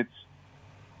bettor. I mean,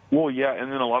 well, yeah, and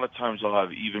then a lot of times I'll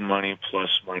have even money, plus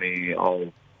money.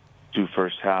 I'll do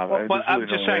first half. Well, but I'm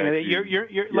just saying that you're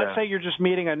let's say you're just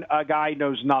meeting a guy who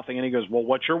knows nothing, and he goes, well,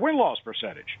 what's your win-loss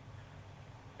percentage?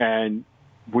 And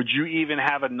would you even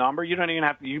have a number? You don't even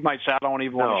have to. You might say, I don't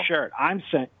even want to share it. I'm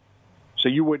saying, so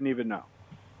you wouldn't even know.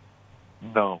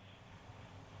 No.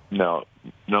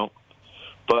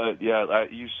 But yeah,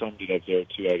 you summed it up there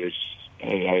too.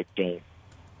 I don't.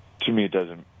 To me, it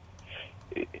doesn't.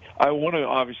 I want to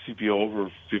obviously be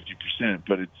over 50%,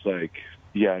 but it's like,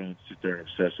 yeah, I don't sit there and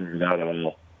obsess over that at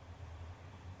all.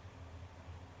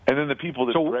 And then the people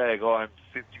that brag, I'm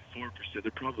 54%,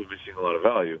 they're probably missing a lot of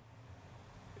value.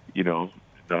 Not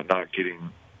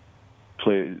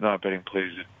betting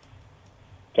plays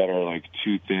that are like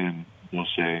too thin, we'll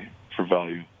say, for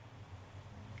value.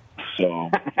 So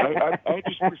I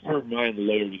just prefer mine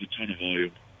lower with a ton of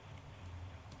volume.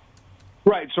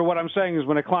 Right. So what I'm saying is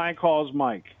when a client calls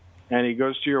Mike and he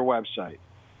goes to your website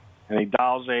and he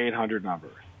dials the 800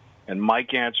 number and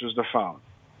Mike answers the phone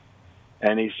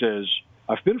and he says,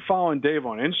 I've been following Dave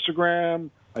on Instagram.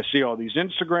 I see all these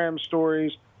Instagram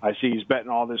stories. I see he's betting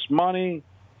all this money.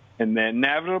 And then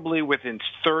inevitably within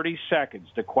 30 seconds,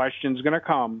 the question's going to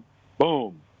come,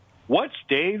 boom, what's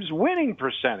Dave's winning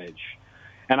percentage?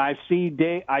 And I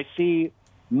see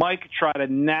Mike try to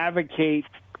navigate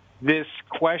this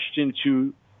question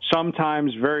to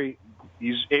sometimes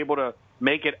he's able to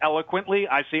make it eloquently.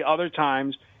 I see other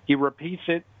times he repeats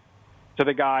it to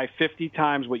the guy 50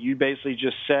 times what you basically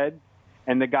just said,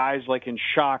 and the guy's like in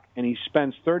shock, and he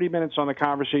spends 30 minutes on the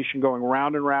conversation going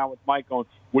round and round with Mike going,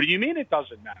 what do you mean it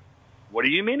doesn't matter? What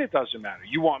do you mean it doesn't matter?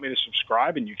 You want me to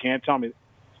subscribe and you can't tell me?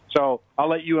 So I'll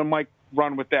let you and Mike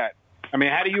run with that. I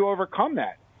mean, how do you overcome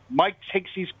that? Mike takes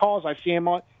these calls. I see him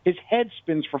on his head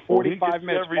spins for 45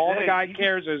 minutes. All the guy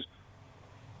cares is,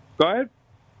 go ahead.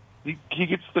 He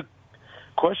gets the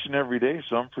question every day,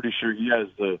 so I'm pretty sure he has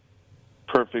the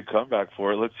perfect comeback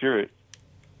for it. Let's hear it.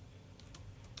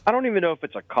 I don't even know if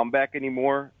it's a comeback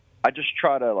anymore. I just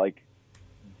try to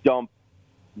dump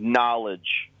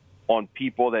knowledge on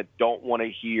people that don't want to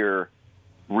hear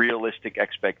realistic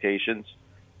expectations.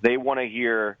 They want to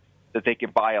hear that they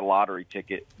can buy a lottery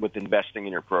ticket with investing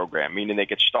in your program, meaning they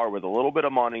could start with a little bit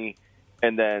of money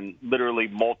and then literally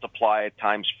multiply it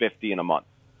times 50 in a month.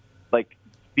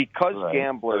 Because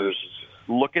gamblers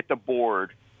look at the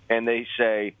board and they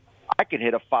say, I could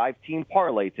hit a 5-team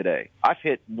parlay today. I've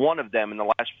hit one of them in the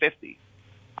last 50.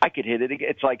 I could hit it again.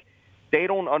 It's like they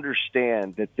don't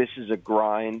understand that this is a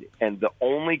grind, and the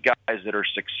only guys that are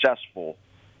successful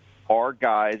are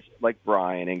guys like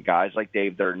Brian and guys like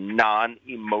Dave that are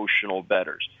non-emotional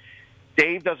bettors.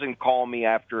 Dave doesn't call me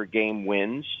after a game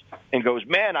wins and goes,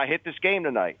 man, I hit this game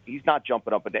tonight. He's not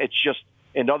jumping up. It's just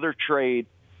another trade,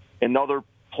 another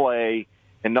play,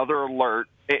 another alert.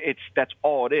 That's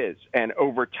all it is. And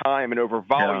over time and over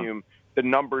volume, the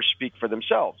numbers speak for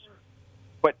themselves.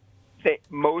 But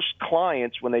most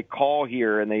clients, when they call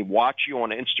here and they watch you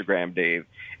on Instagram, Dave,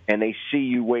 and they see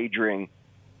you wagering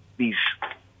these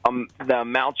the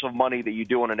amounts of money that you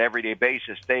do on an everyday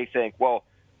basis, they think, well,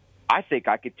 I think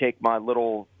I could take my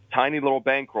tiny little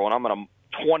bankroll and I'm going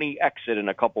to 20x it in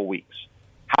a couple weeks.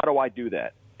 How do I do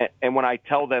that? And when I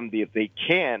tell them that if they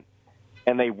can't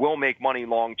and they will make money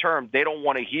long term, they don't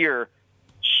want to hear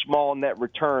small net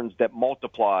returns that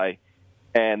multiply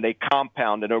and they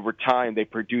compound and over time they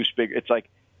produce big. It's like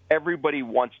everybody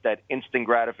wants that instant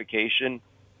gratification.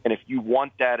 And if you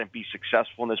want that and be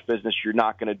successful in this business, you're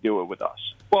not going to do it with us.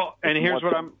 Well, and here's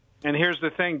the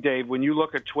thing, Dave. When you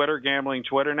look at Twitter, gambling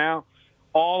Twitter now,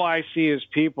 all I see is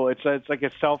people. It's like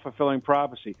a self-fulfilling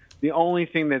prophecy. The only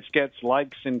thing that gets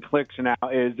likes and clicks now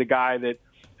is the guy that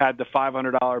had the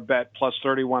 $500 bet plus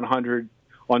 3,100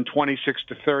 on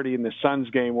 26-30 in the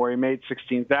Suns game where he made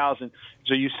 $16,000.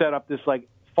 So you set up this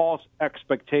false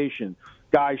expectation.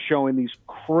 Guys showing these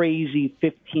crazy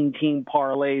 15-team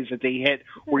parlays that they hit.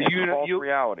 Where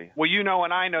reality. Well,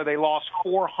 and I know they lost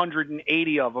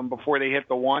 480 of them before they hit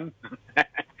the one,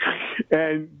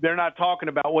 and they're not talking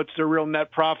about what's their real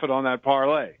net profit on that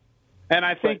parlay. And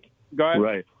I think, go ahead.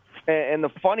 Right. And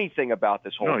the funny thing about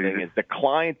this whole thing is the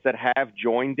clients that have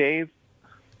joined, Dave,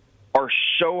 are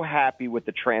so happy with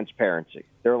the transparency.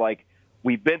 They're like,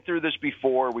 we've been through this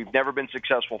before. We've never been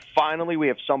successful. Finally, we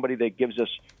have somebody that gives us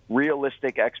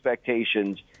realistic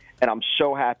expectations, and I'm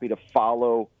so happy to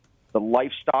follow the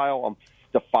lifestyle,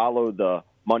 to follow the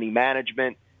money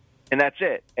management, and that's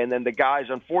it. And then the guys,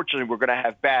 unfortunately, we're going to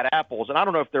have bad apples, and I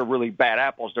don't know if they're really bad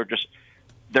apples.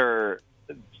 They're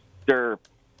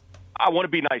I want to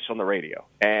be nice on the radio,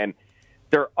 and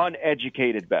they're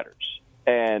uneducated bettors.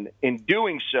 And in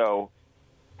doing so,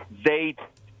 they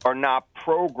are not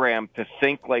programmed to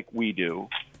think like we do,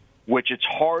 which it's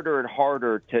harder and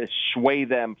harder to sway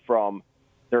them from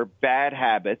their bad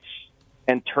habits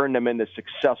and turn them into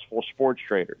successful sports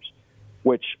traders,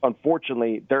 which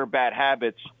unfortunately their bad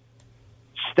habits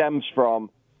stems from,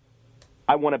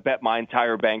 I want to bet my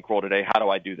entire bankroll today. How do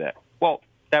I do that? Well,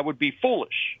 that would be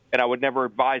foolish, and I would never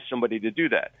advise somebody to do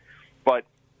that. But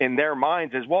in their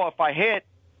minds is, well, if I hit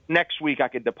next week, I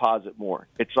could deposit more.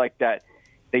 It's like that.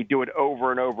 They do it over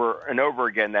and over and over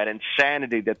again. That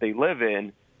insanity that they live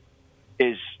in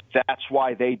that's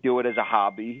why they do it as a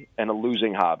hobby and a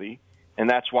losing hobby. and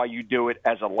that's why you do it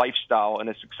as a lifestyle and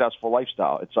a successful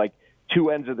lifestyle. It's like two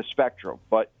ends of the spectrum.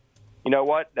 But you know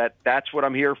what? That's what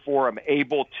I'm here for. I'm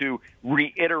able to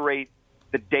reiterate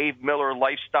the Dave Miller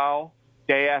lifestyle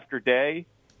day after day.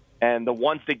 And the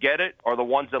ones that get it are the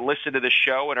ones that listen to the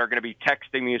show and are going to be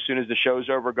texting me as soon as the show's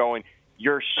over going,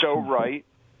 "You're so right."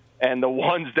 And the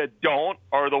ones that don't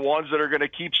are the ones that are going to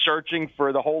keep searching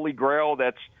for the Holy Grail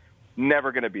that's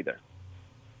never going to be there.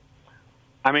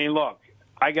 I mean, look,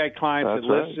 I got clients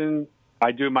that listen.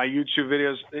 I do my YouTube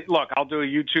videos. Look, I'll do a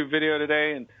YouTube video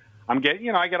today, and I'm getting,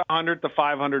 I get 100 to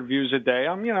 500 views a day.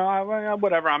 I'm,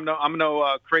 whatever. I'm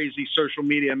no crazy social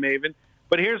media maven.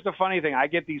 But here's the funny thing: I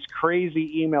get these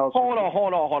crazy emails. Hold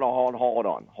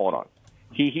on.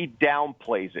 He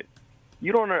downplays it.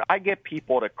 You don't know. I get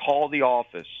people to call the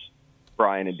office,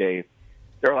 Brian and Dave.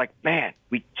 They're like, "Man,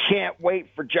 we can't wait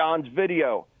for John's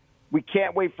video. We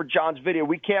can't wait for John's video.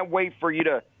 We can't wait for you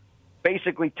to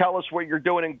basically tell us what you're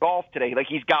doing in golf today." Like,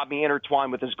 he's got me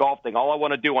intertwined with his golf thing. All I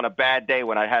want to do on a bad day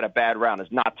when I had a bad round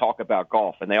is not talk about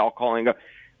golf. And they all call and go,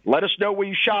 "Let us know where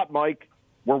you shot, Mike.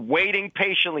 We're waiting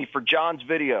patiently for John's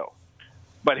video."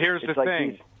 But here's the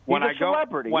thing. When I go on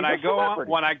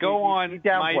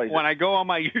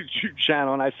my YouTube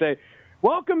channel and I say,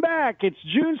 "Welcome back. It's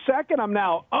June 2nd. I'm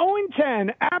now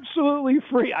 0-10, absolutely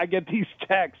free." I get these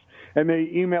texts and they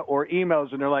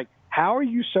emails and they're like, "How are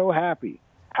you so happy?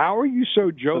 How are you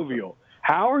so jovial?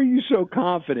 How are you so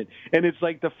confident?" And it's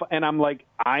like and I'm like,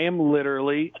 I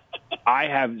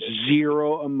have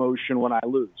zero emotion when I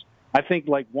lose. I think,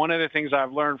 like, one of the things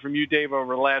I've learned from you, Dave,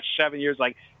 over the last 7 years,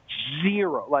 like,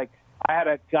 zero. Like, I had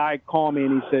a guy call me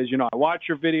and he says, "I watch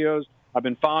your videos. I've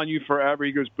been following you forever."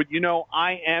 He goes, "But,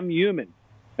 I am human."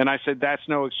 And I said, "That's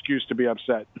no excuse to be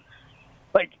upset."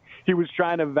 Like, he was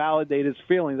trying to validate his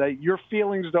feelings. Like, your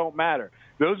feelings don't matter.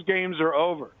 Those games are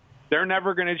over. They're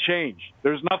never going to change.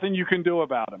 There's nothing you can do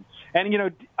about them.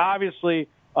 And, obviously,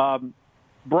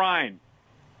 Brian,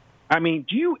 I mean,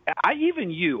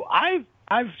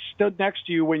 I've stood next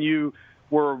to you when you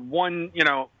were one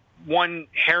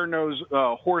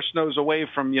horse nose away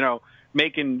from,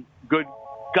 making good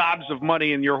gobs of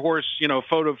money in your horse,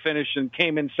 photo finish and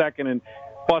came in second and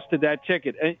busted that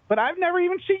ticket. But I've never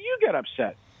even seen you get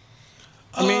upset.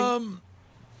 I mean,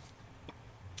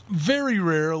 very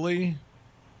rarely.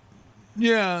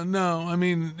 Yeah, no. I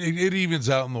mean, it evens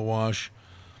out in the wash.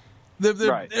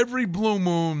 Right. Every blue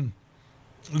moon,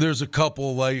 there's a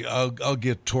couple like I'll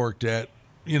get torqued at,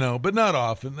 but not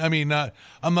often. I mean,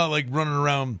 I'm not like running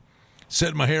around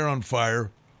setting my hair on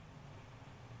fire.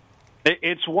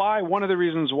 It's one of the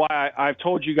reasons why I've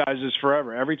told you guys this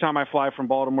forever. Every time I fly from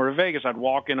Baltimore to Vegas, I'd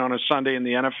walk in on a Sunday in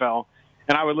the NFL,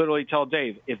 and I would literally tell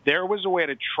Dave, if there was a way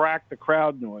to track the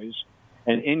crowd noise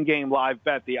and in-game live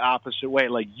bet the opposite way,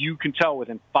 like you can tell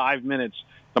within 5 minutes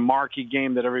the marquee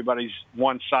game that everybody's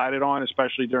one-sided on,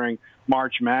 especially during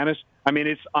March Madness. I mean,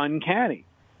 it's uncanny.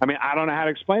 I mean, I don't know how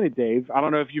to explain it, Dave. I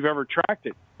don't know if you've ever tracked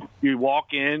it. You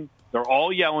walk in, they're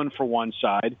all yelling for one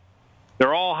side.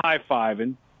 They're all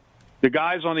high-fiving. The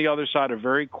guys on the other side are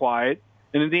very quiet.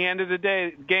 And at the end of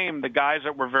the game, the guys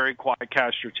that were very quiet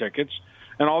cashed your tickets.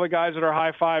 And all the guys that are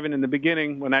high-fiving in the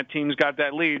beginning, when that team's got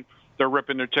that lead, they're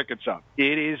ripping their tickets up.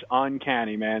 It is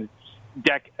uncanny, man.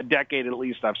 A decade at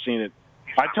least I've seen it.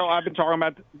 I've been talking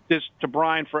about this to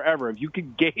Brian forever. If you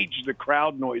could gauge the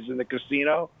crowd noise in the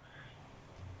casino,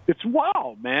 it's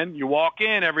wild, man. You walk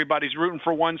in, everybody's rooting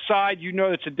for one side. You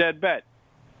know it's a dead bet.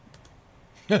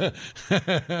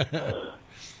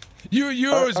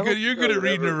 You're always good. You're good at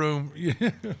reading the room.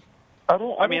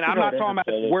 I'm not talking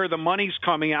about where the money's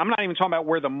coming in. I'm not even talking about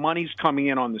where the money's coming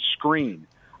in on the screen.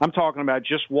 I'm talking about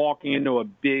just walking into a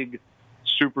big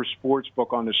super sports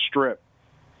book on the Strip.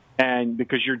 And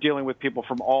because you're dealing with people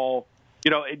from all,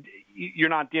 you're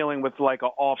not dealing with like an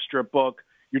off-strip book.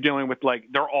 You're dealing with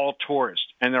they're all tourists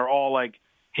and they're all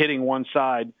hitting one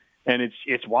side, and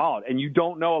it's wild. And you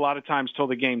don't know a lot of times till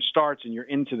the game starts and you're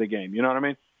into the game. You know what I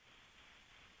mean?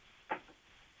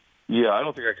 Yeah, I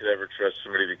don't think I could ever trust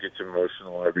somebody that gets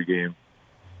emotional every game.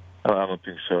 I don't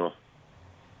think so.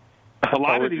 A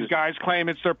lot of these guys claim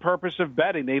it's their purpose of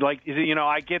betting. They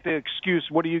I get the excuse,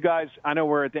 what do you guys, I know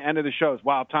we're at the end of the show.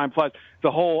 Wow, time flies. The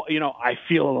whole, I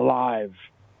feel alive.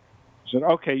 I said,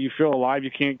 okay, you feel alive. You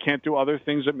can't do other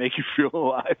things that make you feel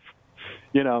alive.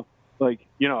 A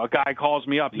guy calls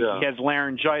me up. He has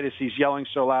laryngitis. He's yelling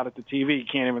so loud at the TV,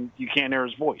 you can't hear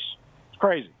his voice. It's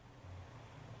crazy.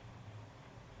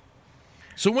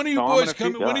 So when are you boys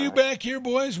coming? When are you back here,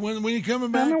 boys? When are you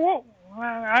coming back?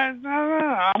 I'm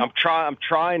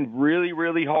trying really,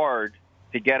 really hard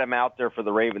to get him out there for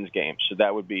the Ravens game. So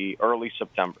that would be early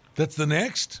September. That's the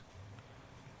next?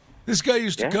 This guy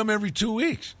used to come every 2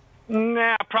 weeks.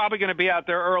 Nah, probably going to be out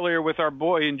there earlier with our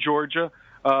boy in Georgia.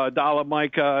 Dollar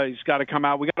Mike, he's got to come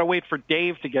out. We got to wait for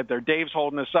Dave to get there. Dave's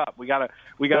holding us up. We got to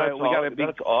be.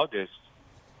 That's August.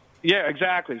 Yeah,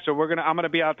 exactly. So I'm gonna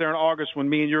be out there in August when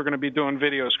me and you're gonna be doing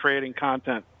videos, creating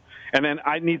content, and then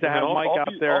I need to have Mike out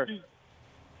there.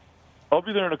 I'll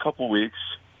be there in a couple weeks.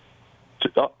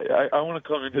 I want to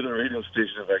come into the radio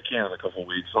station if I can in a couple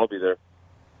weeks. I'll be there.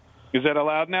 Is that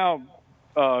allowed now,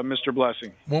 Mr.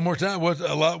 Blessing? One more time. What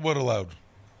allowed?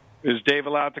 Is Dave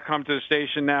allowed to come to the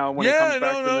station now when he comes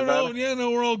back to Nevada? Yeah,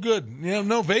 no, we're all good. Yeah,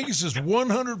 no, Vegas is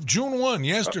June 1,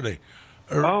 yesterday.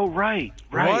 Right.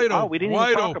 We didn't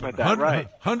even talk about that.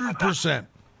 100%.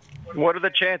 What are the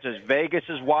chances? Vegas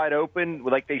is wide open,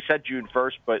 like they said June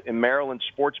 1st, but in Maryland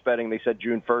sports betting they said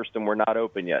June 1st, and we're not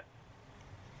open yet.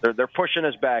 They're pushing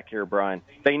us back here, Brian.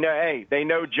 They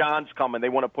know John's coming. They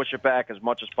want to push it back as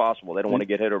much as possible. They don't want to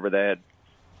get hit over the head.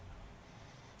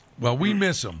 Well, we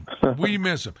miss him. So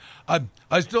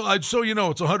you know,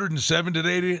 it's 107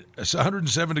 today. It's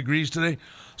 107 degrees today.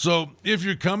 So if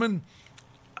you're coming,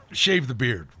 shave the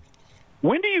beard.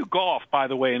 When do you golf, by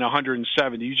the way, in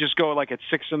 107? Do you just go like at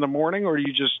 6 in the morning, or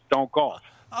you just don't golf?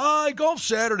 I golfed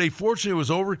Saturday. Fortunately, it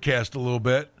was overcast a little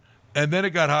bit, and then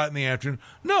it got hot in the afternoon.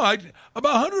 No,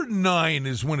 about 109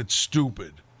 is when it's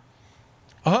stupid.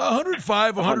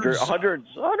 105,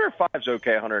 105 is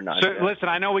okay. 109. So, listen,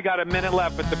 I know we got a minute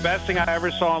left, but the best thing I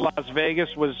ever saw in Las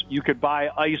Vegas was you could buy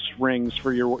ice rings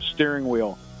for your steering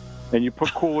wheel, and you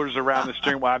put coolers around the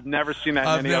steering wheel. I've never seen that.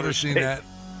 I've never seen that.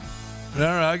 All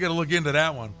right, I got to look into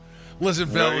that one. Listen,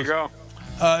 fellas, there you go.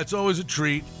 It's always a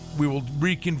treat. We will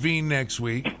reconvene next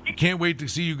week. Can't wait to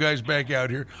see you guys back out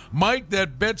here. Mike,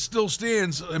 that bet still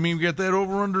stands. I mean, we got that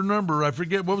over-under number. I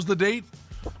forget. What was the date?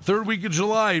 3rd week of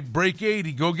July. Break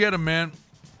 80. Go get him, man.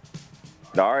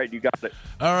 All right, you got it.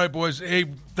 All right, boys. Hey,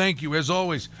 thank you, as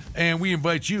always. And we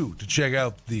invite you to check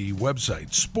out the website,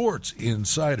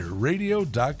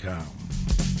 sportsinsiderradio.com.